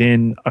them,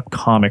 within a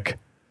comic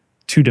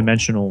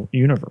two-dimensional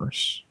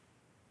universe.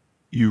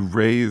 You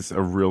raise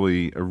a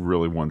really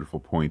wonderful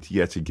point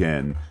yet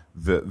again.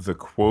 The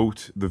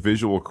quote, the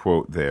visual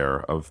quote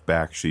there of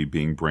Bakshi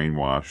being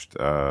brainwashed,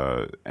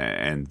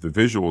 and the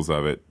visuals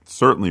of it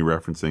certainly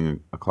referencing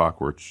a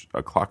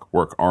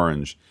Clockwork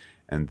Orange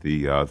and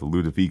the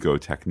Ludovico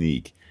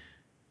technique,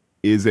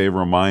 is a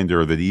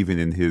reminder that even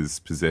in his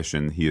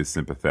position, he is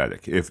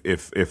sympathetic.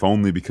 If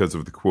only because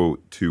of the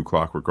quote to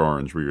Clockwork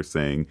Orange, where you're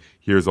saying,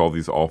 here's all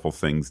these awful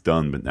things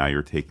done, but now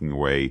you're taking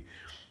away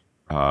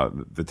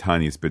the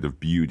tiniest bit of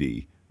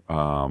beauty.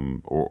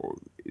 Or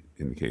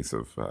in the case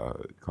of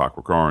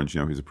Clockwork Orange,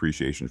 his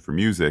appreciation for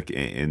music.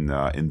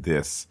 In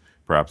this,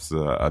 perhaps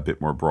a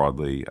bit more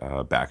broadly,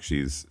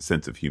 Bakshi's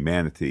sense of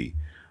humanity.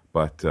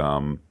 But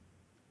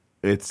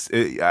as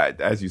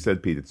you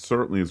said, Pete, it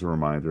certainly is a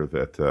reminder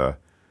that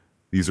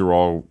these are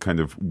all kind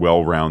of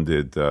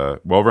well-rounded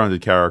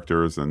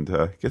characters, and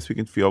I guess we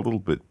can feel a little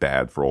bit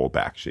bad for old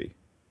Bakshi.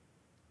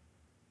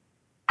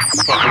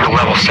 Welcome to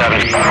level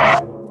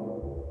 7.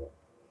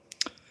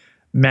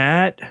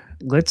 Matt,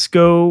 let's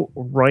go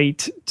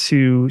right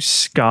to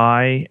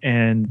Sky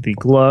and the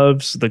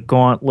gloves, the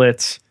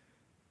gauntlets,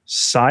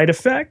 side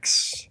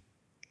effects.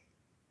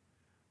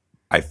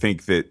 I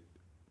think that,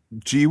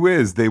 gee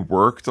whiz, they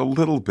worked a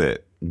little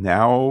bit.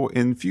 Now,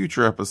 in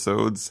future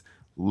episodes,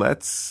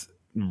 let's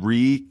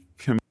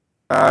recombine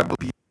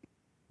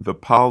the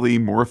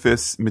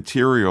polymorphous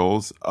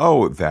materials.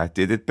 Oh, that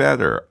did it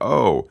better.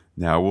 Oh,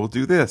 now we'll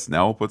do this.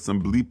 Now we'll put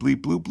some bleep,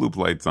 bleep, bloop, bloop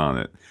lights on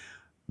it.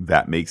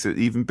 That makes it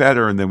even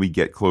better, and then we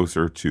get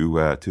closer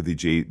to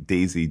the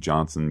Daisy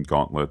Johnson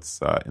gauntlets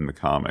in the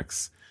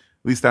comics.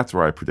 At least that's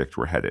where I predict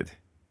we're headed.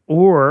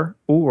 Or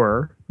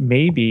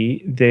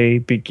maybe they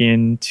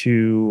begin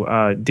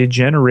to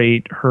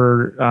degenerate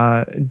her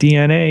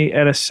DNA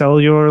at a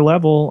cellular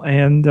level,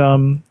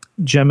 and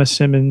Gemma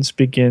Simmons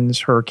begins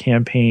her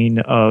campaign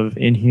of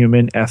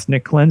inhuman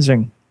ethnic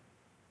cleansing.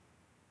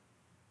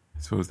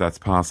 I suppose that's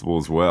possible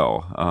as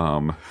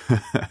well.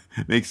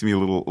 It makes me a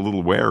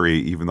little wary,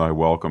 even though I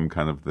welcome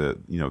kind of the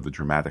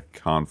dramatic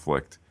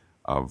conflict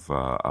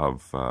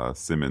of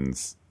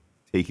Simmons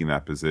taking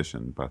that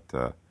position. But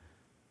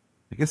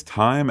I guess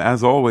time,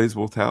 as always,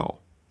 will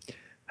tell.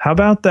 How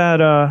about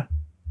that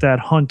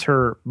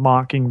Hunter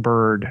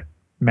Mockingbird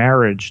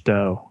marriage,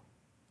 though?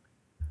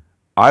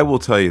 I will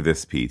tell you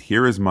this, Pete.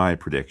 Here is my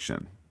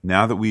prediction.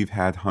 Now that we've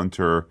had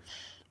Hunter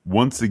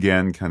once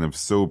again kind of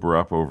sober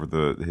up over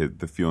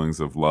the feelings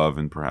of love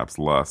and perhaps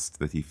lust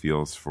that he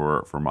feels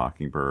for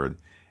Mockingbird,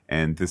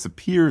 and this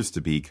appears to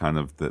be kind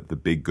of the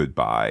big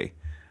goodbye,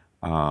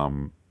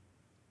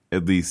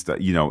 at least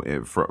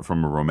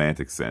from a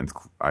romantic sense.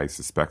 I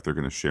suspect they're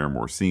going to share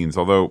more scenes.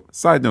 Although,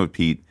 side note,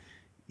 Pete,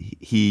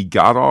 he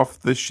got off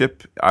the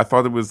ship. I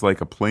thought it was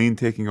like a plane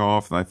taking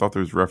off, and I thought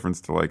there was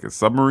reference to like a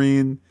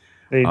submarine.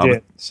 They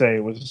did say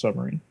it was a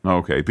submarine.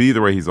 Okay, but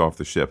either way, he's off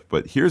the ship.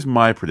 But here's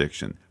my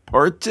prediction,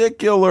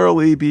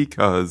 particularly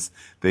because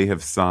they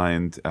have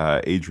signed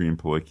Adrian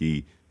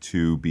Palicki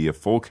to be a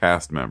full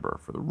cast member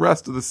for the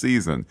rest of the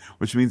season,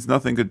 which means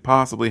nothing could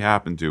possibly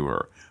happen to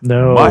her.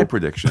 No. My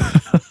prediction,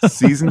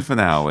 season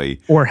finale.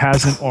 Or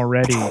hasn't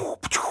already.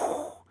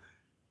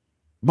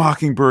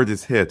 Mockingbird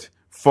is hit,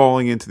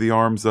 falling into the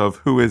arms of,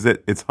 who is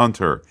it? It's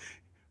Hunter.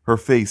 Her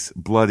face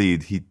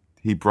bloodied.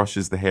 He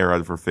brushes the hair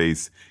out of her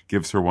face,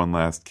 gives her one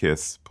last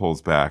kiss,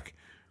 pulls back.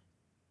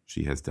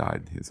 She has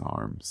died in his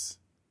arms.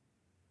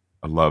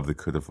 A love that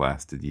could have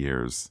lasted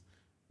years,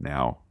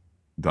 now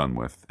done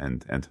with.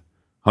 And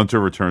Hunter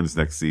returns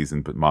next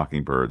season, but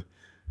Mockingbird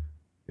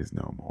is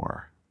no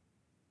more.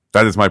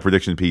 That is my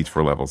prediction, Pete,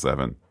 for level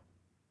 7.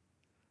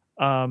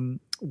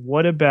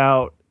 What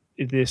about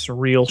this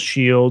real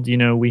shield? You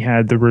know, we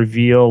had the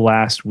reveal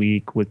last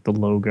week with the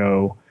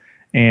logo,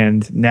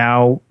 and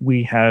now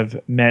we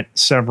have met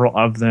several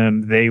of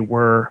them. They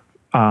were,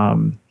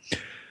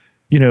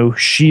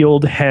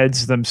 shield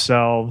heads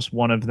themselves,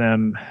 one of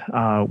them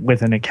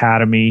with an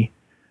academy.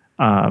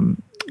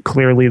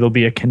 Clearly, there'll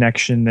be a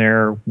connection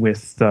there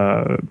with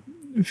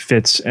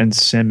Fitz and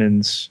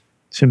Simmons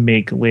to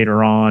make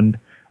later on.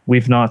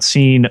 We've not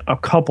seen a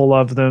couple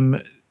of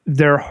them.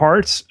 Their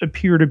hearts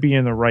appear to be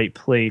in the right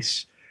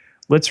place.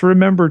 Let's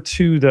remember,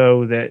 too,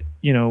 though, that,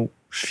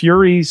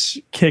 Fury's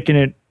kicking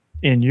it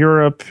in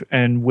Europe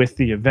and with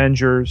the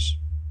Avengers.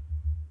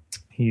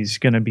 He's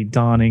going to be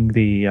donning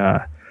the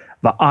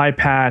eye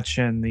patch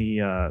and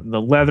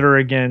the leather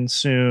again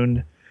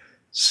soon.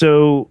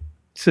 So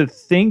to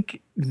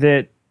think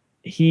that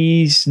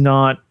he's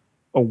not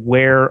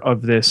aware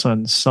of this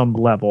on some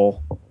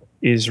level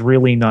is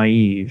really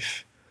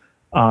naive.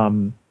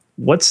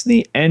 What's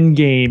the end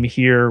game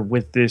here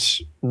with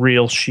this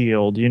real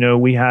shield?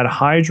 We had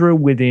Hydra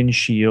within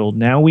shield.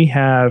 Now we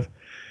have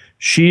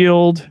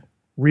shield,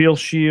 real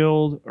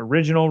shield,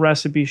 original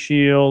recipe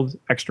shield,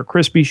 extra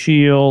crispy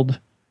shield.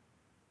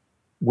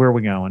 Where are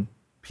we going?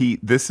 Pete,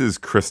 this is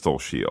Crystal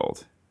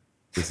Shield.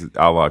 This is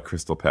a la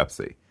Crystal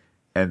Pepsi.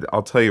 And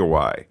I'll tell you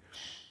why.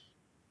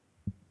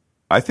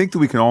 I think that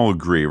we can all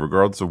agree,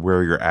 regardless of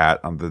where you're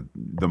at on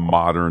the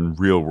modern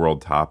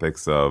real-world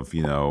topics of,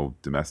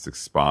 domestic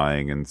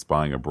spying and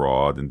spying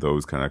abroad and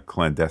those kind of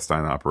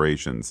clandestine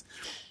operations,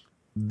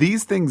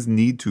 these things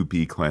need to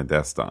be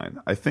clandestine.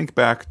 I think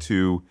back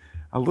to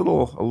a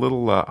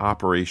little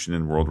operation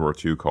in World War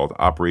II called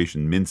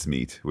Operation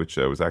Mincemeat, which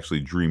was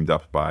actually dreamed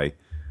up by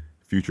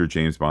future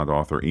James Bond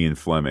author Ian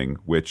Fleming,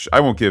 which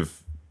I won't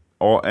give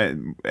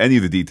any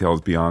of the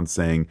details beyond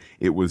saying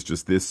it was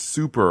just this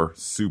super,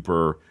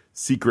 super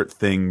secret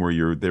thing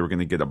where they were going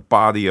to get a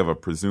body of a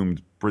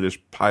presumed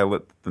British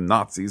pilot that the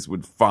Nazis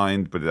would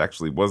find, but it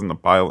actually wasn't a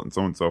pilot, and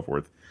so on and so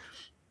forth,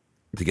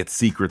 to get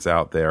secrets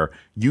out there.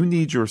 You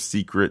need your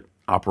secret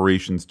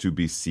operations to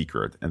be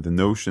secret, and the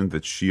notion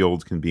that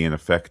S.H.I.E.L.D. can be an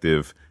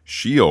effective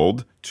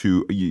shield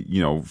to,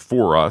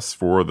 for us,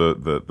 for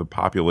the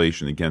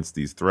population against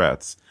these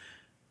threats,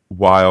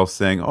 while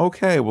saying,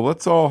 okay, well,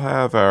 let's all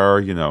have our,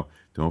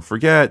 don't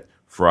forget,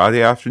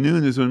 Friday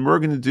afternoon is when we're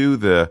going to do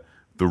the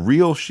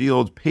real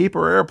S.H.I.E.L.D.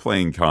 paper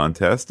airplane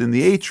contest in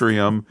the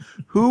atrium.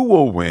 Who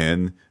will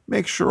win?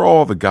 Make sure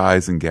all the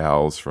guys and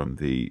gals from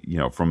the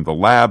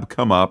lab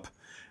come up.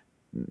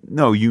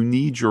 No, you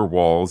need your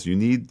walls. You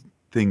need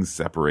things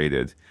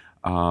separated.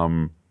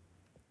 You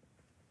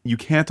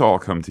can't all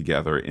come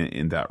together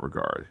in that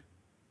regard.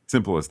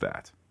 Simple as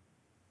that.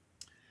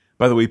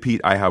 By the way, Pete,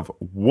 I have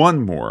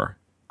one more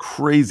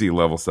crazy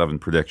level 7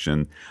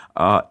 prediction.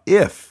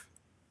 If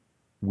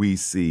we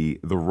see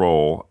the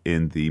role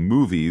in the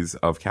movies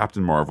of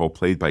Captain Marvel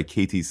played by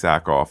Katie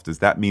Sackhoff, does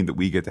that mean that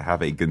we get to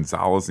have a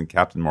Gonzalez and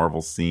Captain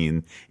Marvel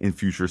scene in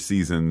future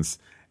seasons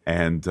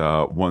and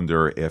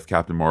wonder if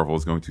Captain Marvel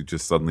is going to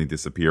just suddenly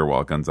disappear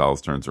while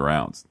Gonzalez turns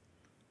around?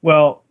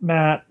 Well,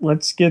 Matt,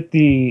 let's get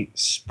the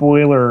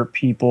spoiler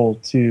people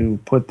to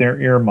put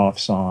their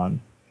earmuffs on,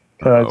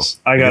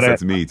 because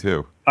that's me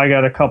too. I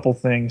got a couple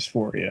things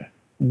for you.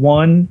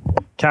 One,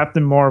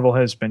 Captain Marvel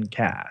has been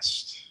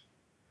cast.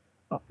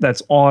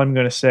 That's all I'm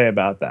going to say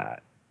about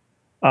that.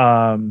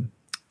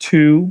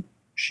 2,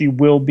 she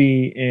will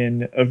be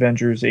in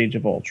Avengers Age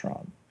of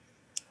Ultron.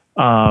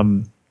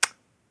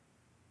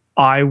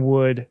 I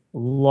would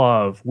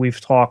love,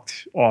 we've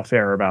talked off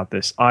air about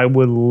this, I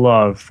would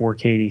love for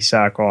Katie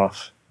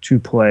Sackhoff to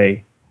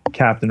play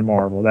Captain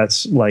Marvel.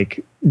 That's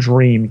like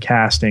dream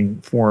casting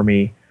for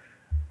me.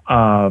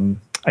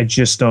 I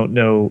just don't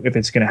know if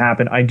it's going to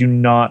happen. I do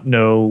not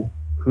know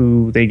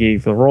who they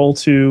gave the role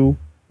to,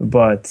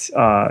 but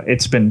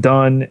it's been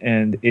done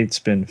and it's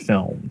been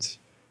filmed.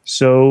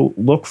 So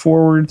look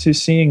forward to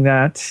seeing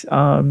that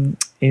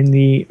in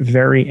the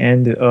very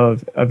end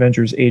of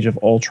Avengers Age of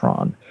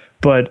Ultron.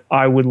 But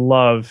I would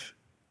love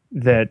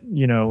that,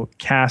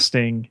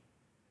 casting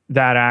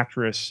that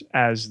actress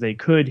as they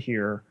could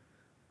here.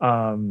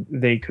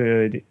 They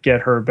could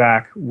get her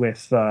back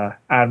with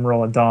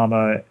Admiral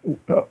Adama,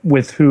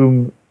 with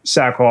whom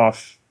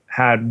Sackhoff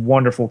had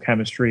wonderful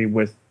chemistry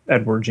with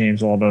Edward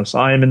James Olmos.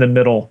 I am in the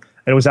middle.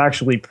 It was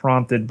actually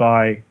prompted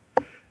by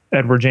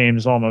Edward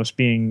James Olmos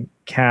being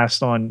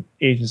cast on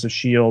Agents of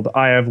S.H.I.E.L.D.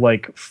 I have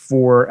like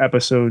 4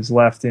 episodes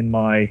left in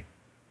my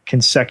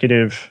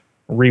consecutive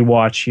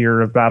rewatch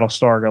here of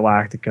Battlestar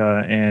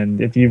Galactica,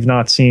 and if you've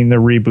not seen the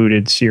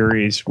rebooted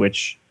series,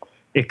 which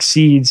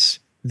exceeds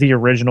the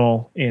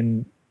original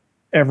in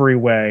every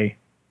way,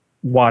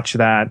 watch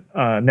that.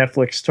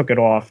 Netflix took it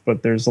off,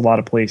 but there's a lot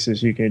of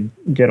places you could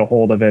get a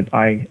hold of it.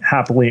 I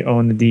happily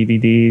own the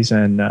DVDs,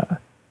 and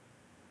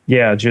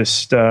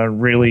just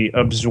really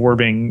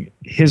absorbing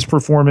his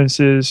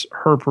performances,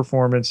 her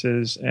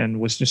performances, and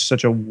was just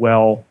such a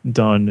well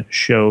done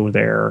show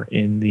there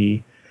in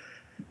the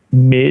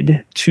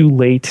mid to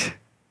late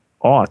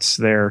aughts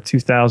there,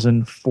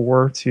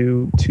 2004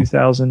 to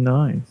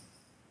 2009.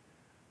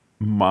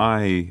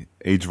 My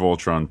Age of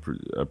Ultron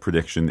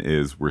prediction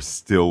is we're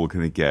still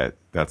going to get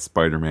that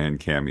Spider-Man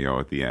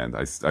cameo at the end.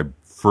 I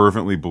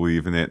fervently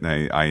believe in it,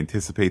 and I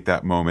anticipate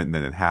that moment and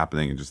then it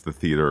happening and just the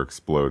theater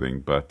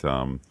exploding. But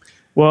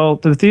well,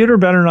 the theater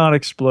better not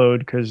explode,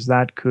 because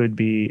that could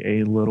be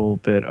a little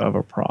bit of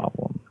a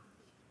problem.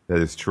 That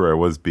is true. I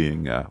was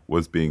being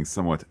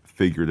somewhat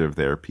figurative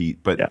there, Pete.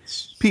 But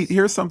yes. Pete,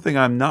 here's something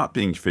I'm not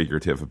being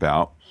figurative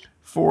about.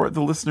 For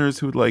the listeners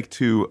who'd like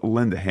to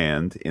lend a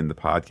hand in the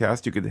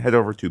podcast, you could head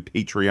over to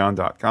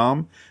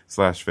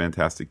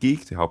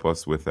patreon.com/fantasticgeek to help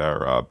us with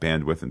our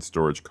bandwidth and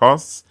storage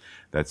costs.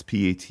 That's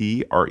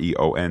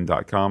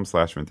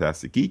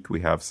patreon.com/fantasticgeek.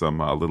 We have some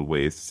little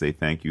ways to say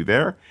thank you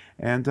there.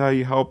 And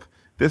you help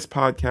this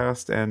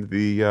podcast and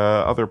the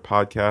other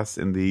podcasts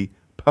in the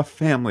Puff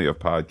family of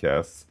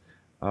podcasts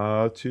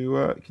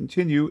to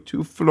continue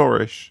to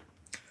flourish.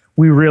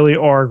 We really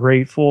are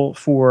grateful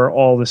for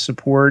all the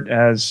support.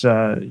 As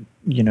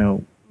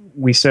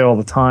we say all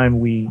the time,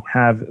 we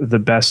have the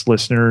best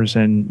listeners,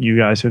 and you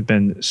guys have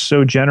been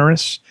so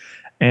generous.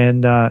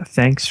 And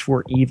thanks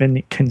for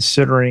even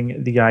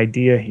considering the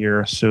idea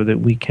here so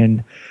that we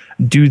can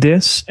do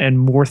this and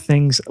more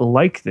things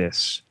like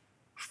this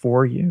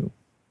for you.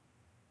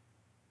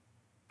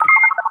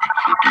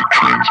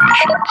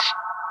 Transmissions.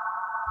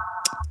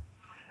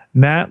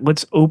 Matt,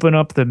 let's open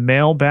up the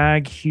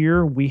mailbag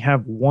here. We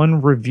have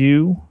one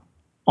review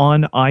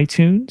on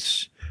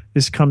iTunes.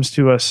 This comes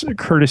to us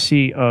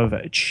courtesy of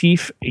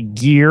Chief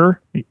Gear,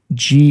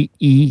 Geer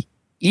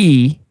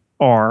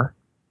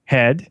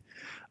Head.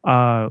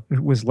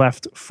 It was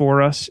left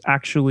for us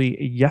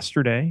actually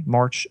yesterday,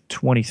 March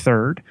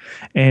 23rd.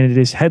 And it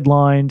is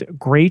headlined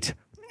Great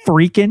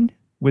Freakin'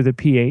 with a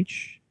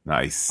PH.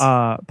 Nice.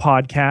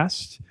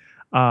 Podcast.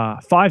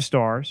 5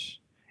 stars.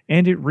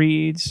 And it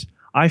reads,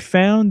 I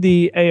found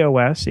the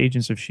AOS,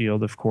 Agents of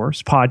S.H.I.E.L.D., of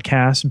course,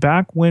 podcast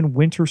back when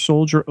Winter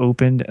Soldier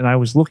opened, and I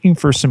was looking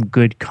for some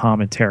good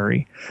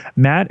commentary.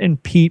 Matt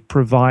and Pete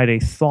provide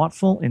a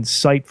thoughtful,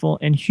 insightful,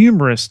 and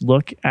humorous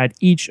look at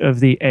each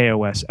of the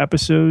AOS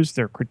episodes.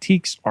 Their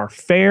critiques are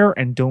fair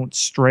and don't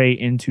stray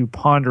into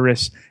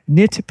ponderous,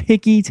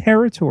 nitpicky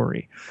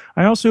territory.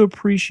 I also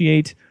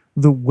appreciate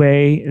the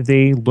way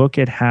they look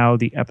at how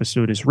the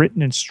episode is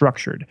written and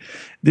structured.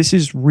 This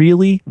is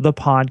really the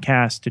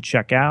podcast to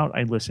check out.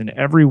 I listen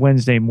every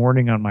Wednesday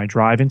morning on my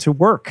drive into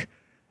work.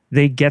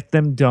 They get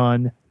them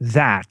done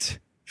that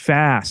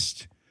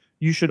fast.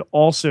 You should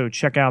also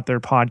check out their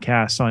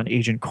podcasts on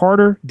Agent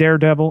Carter,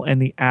 Daredevil,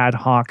 and the Ad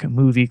Hoc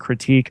Movie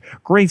Critique.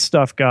 Great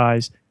stuff,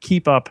 guys.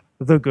 Keep up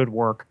the good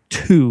work.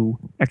 2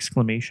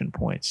 exclamation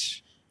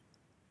points.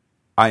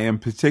 I am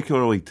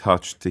particularly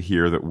touched to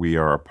hear that we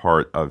are a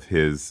part of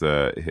his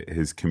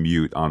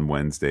commute on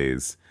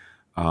Wednesdays.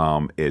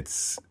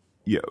 It's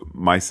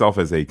myself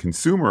as a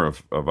consumer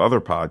of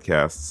other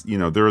podcasts.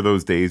 There are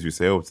those days you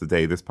say, "Oh, it's the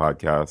day this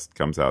podcast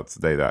comes out. It's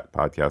the day that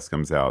podcast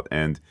comes out."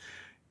 And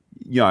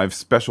I have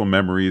special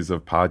memories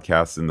of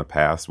podcasts in the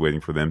past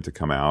waiting for them to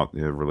come out,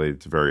 related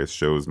to various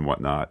shows and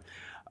whatnot.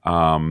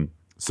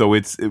 So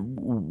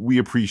we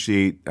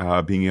appreciate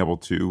being able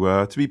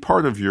to be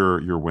part of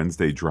your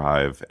Wednesday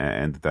drive,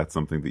 and that's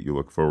something that you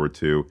look forward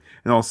to.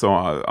 And also,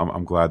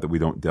 I'm glad that we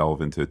don't delve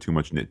into too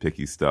much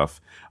nitpicky stuff.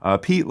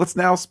 Pete, let's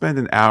now spend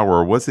an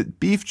hour. Was it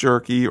beef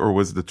jerky or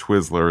was it the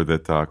Twizzler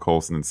that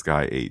Coulson and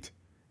Sky ate?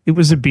 It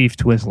was a beef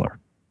Twizzler.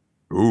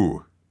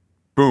 Ooh,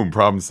 boom,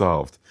 problem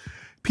solved.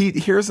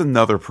 Pete, here's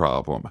another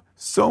problem.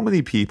 So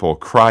many people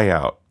cry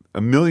out,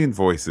 a million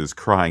voices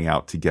crying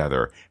out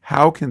together.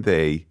 How can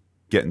they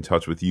get in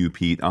touch with you,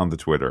 Pete, on the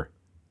Twitter?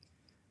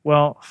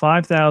 Well,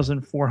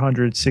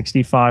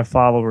 5,465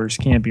 followers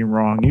can't be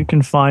wrong. You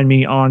can find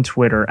me on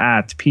Twitter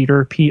at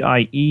Peter,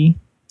 Pieter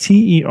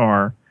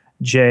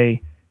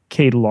J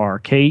Ketelaar,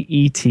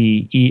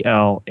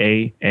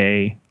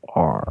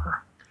 Ketelaar.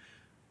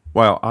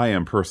 While I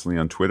am personally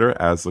on Twitter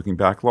as Looking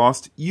Back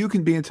Lost, you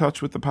can be in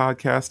touch with the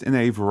podcast in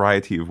a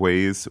variety of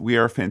ways. We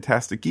are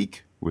Fantastic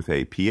Geek with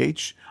a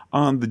PH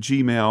on the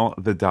Gmail,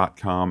 the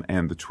 .com,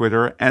 and the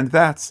Twitter. And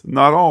that's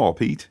not all,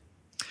 Pete.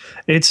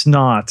 It's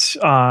not.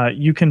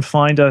 You can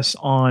find us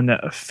on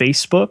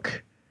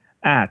Facebook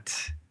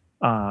at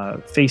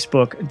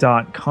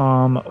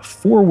facebook.com/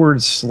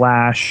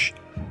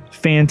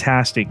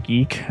 Fantastic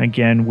Geek,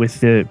 again with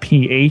the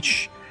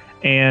PH.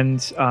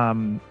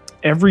 And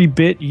every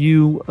bit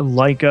you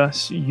like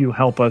us, you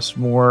help us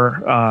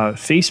more.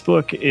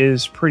 Facebook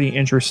is pretty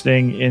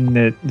interesting in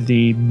that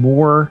the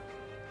more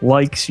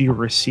likes you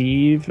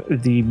receive,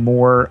 the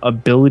more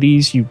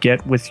abilities you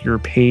get with your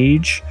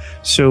page.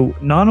 So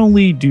not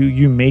only do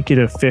you make it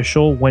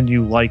official when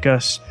you like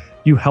us,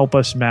 you help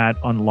us, Matt,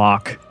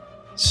 unlock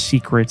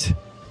secret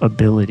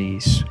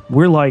abilities.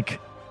 We're like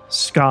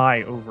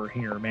Sky over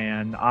here,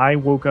 man. I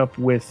woke up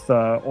with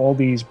all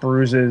these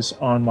bruises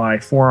on my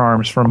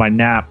forearms from my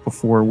nap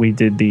before we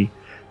did the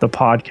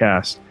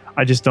podcast.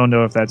 I just don't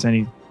know if that's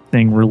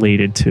anything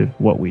related to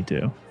what we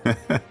do.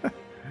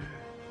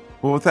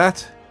 Well, with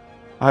that,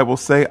 I will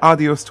say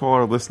adios to all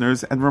our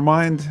listeners and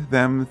remind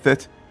them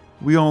that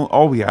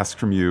all we ask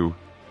from you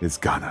is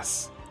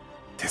Ganas,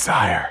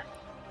 desire.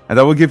 And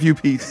I will give you,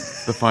 Pete,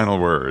 the final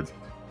word.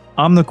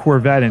 I'm the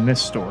Corvette in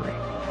this story.